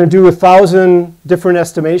 We're going to do 1,000 different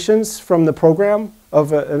estimations from the program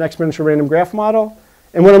of an exponential random graph model.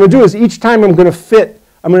 And what I'm going to do is each time I'm going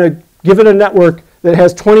to give it a network that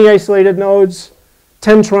has 20 isolated nodes,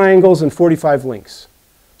 10 triangles, and 45 links.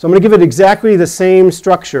 So I'm going to give it exactly the same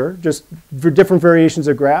structure, just for different variations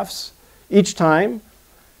of graphs each time.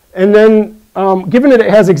 And then given that it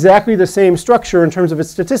has exactly the same structure in terms of its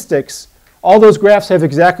statistics, all those graphs have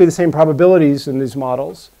exactly the same probabilities in these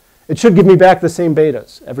models. It should give me back the same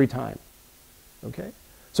betas every time. Okay?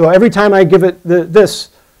 So every time I give it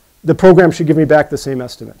the program should give me back the same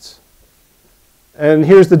estimates. And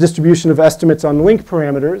here's the distribution of estimates on link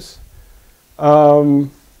parameters.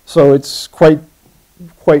 So it's quite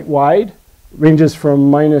wide, ranges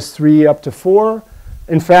from -3 up to 4.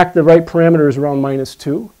 In fact, the right parameter is around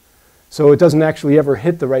 -2. So it doesn't actually ever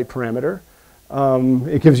hit the right parameter.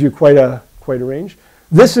 It gives you quite a range.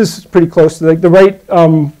 This is pretty close to the right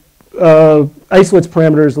isolates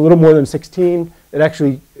parameter is a little more than 16. It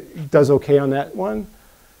actually does okay on that one.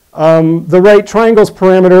 The right triangles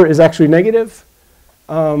parameter is actually negative.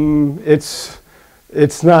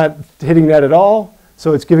 It's not hitting that at all.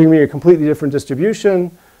 So it's giving me a completely different distribution.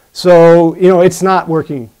 So, it's not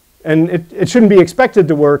working. And it shouldn't be expected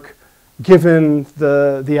to work given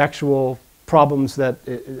the actual problems that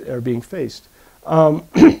are being faced.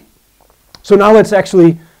 So now let's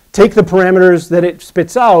actually take the parameters that it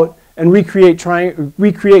spits out and recreate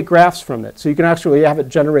graphs from it. So you can actually have it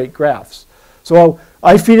generate graphs. So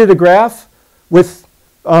I feed it a graph with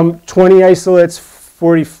 20 isolates,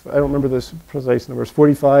 40, I don't remember the precise numbers,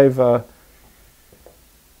 45,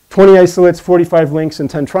 20 isolates, 45 links, and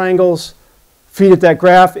 10 triangles. Feed it that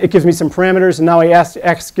graph. It gives me some parameters, and now I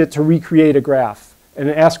ask it to recreate a graph and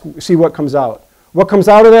see what comes out. What comes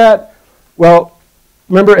out of that? Well,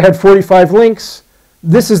 remember it had 45 links.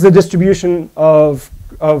 This is the distribution of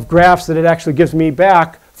graphs that it actually gives me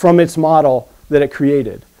back from its model that it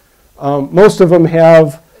created. Most of them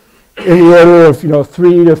have in the order of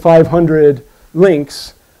 300 to 500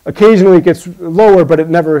 links. Occasionally it gets lower, but it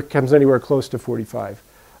never comes anywhere close to 45.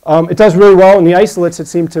 It does really well in the isolates. It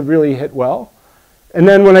seemed to really hit well. And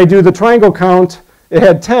then when I do the triangle count, it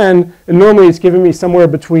had 10, and normally it's giving me somewhere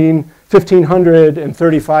between 1,500 and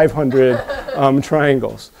 3,500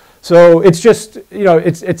 triangles. So it's just,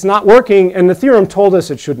 it's not working, and the theorem told us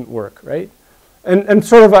it shouldn't work, right? And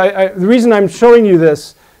sort of, the reason I'm showing you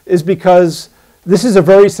this is because this is a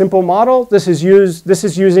very simple model. This is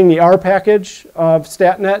using the R package of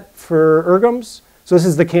StatNet for ergms. So this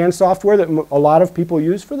is the CAN software that a lot of people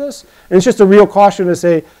use for this. And it's just a real caution to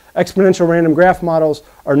say exponential random graph models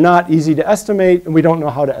are not easy to estimate, and we don't know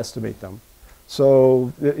how to estimate them.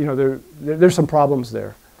 So there's some problems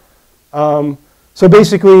there. So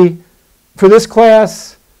basically, for this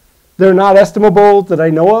class, they're not estimable that I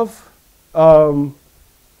know of.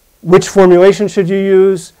 Which formulation should you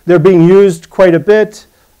use? They're being used quite a bit.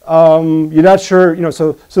 You're not sure,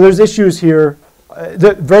 so there's issues here.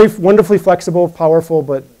 They're very wonderfully flexible, powerful,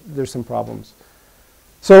 but there's some problems.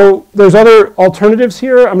 So there's other alternatives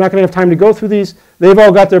here. I'm not going to have time to go through these. They've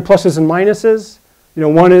all got their pluses and minuses.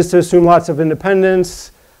 One is to assume lots of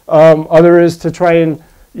independence. Other is to try and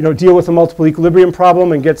deal with the multiple equilibrium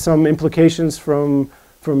problem and get some implications from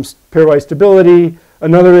pairwise stability.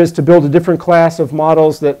 Another is to build a different class of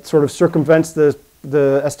models that sort of circumvents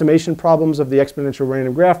the estimation problems of the exponential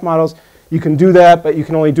random graph models. You can do that, but you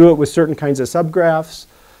can only do it with certain kinds of subgraphs.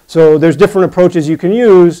 So there's different approaches you can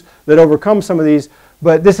use that overcome some of these,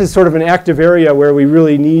 but this is sort of an active area where we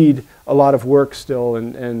really need a lot of work still,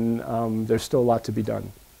 and there's still a lot to be done.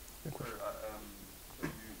 So you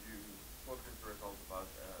spoke in the result about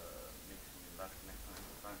mixing induction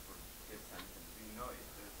exponential time for kids, and do you know if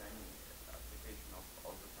there's any application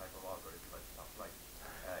of the type of algorithm, like stuff like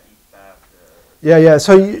ETH-BAF? Yeah.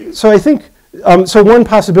 So I think, so one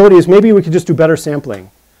possibility is maybe we could just do better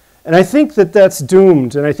sampling. And I think that that's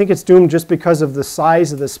doomed, and I think it's doomed just because of the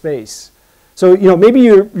size of the space. So maybe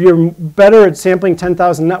you're better at sampling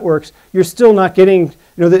 10,000 networks. You're still not getting,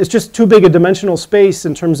 it's just too big a dimensional space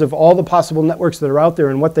in terms of all the possible networks that are out there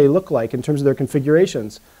and what they look like in terms of their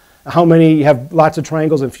configurations. How many have lots of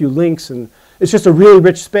triangles and few links, and it's just a really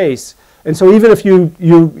rich space. And so even if you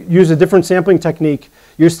use a different sampling technique,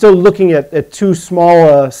 you're still looking at too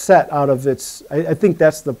small a set out of its, I think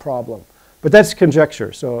that's the problem. But that's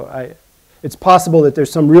conjecture. So it's possible that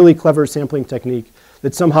there's some really clever sampling technique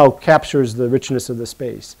that somehow captures the richness of the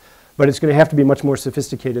space. But it's going to have to be much more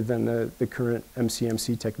sophisticated than the current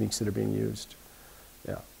MCMC techniques that are being used.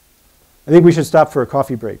 Yeah. I think we should stop for a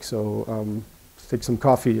coffee break. So take some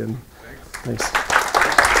coffee and thanks.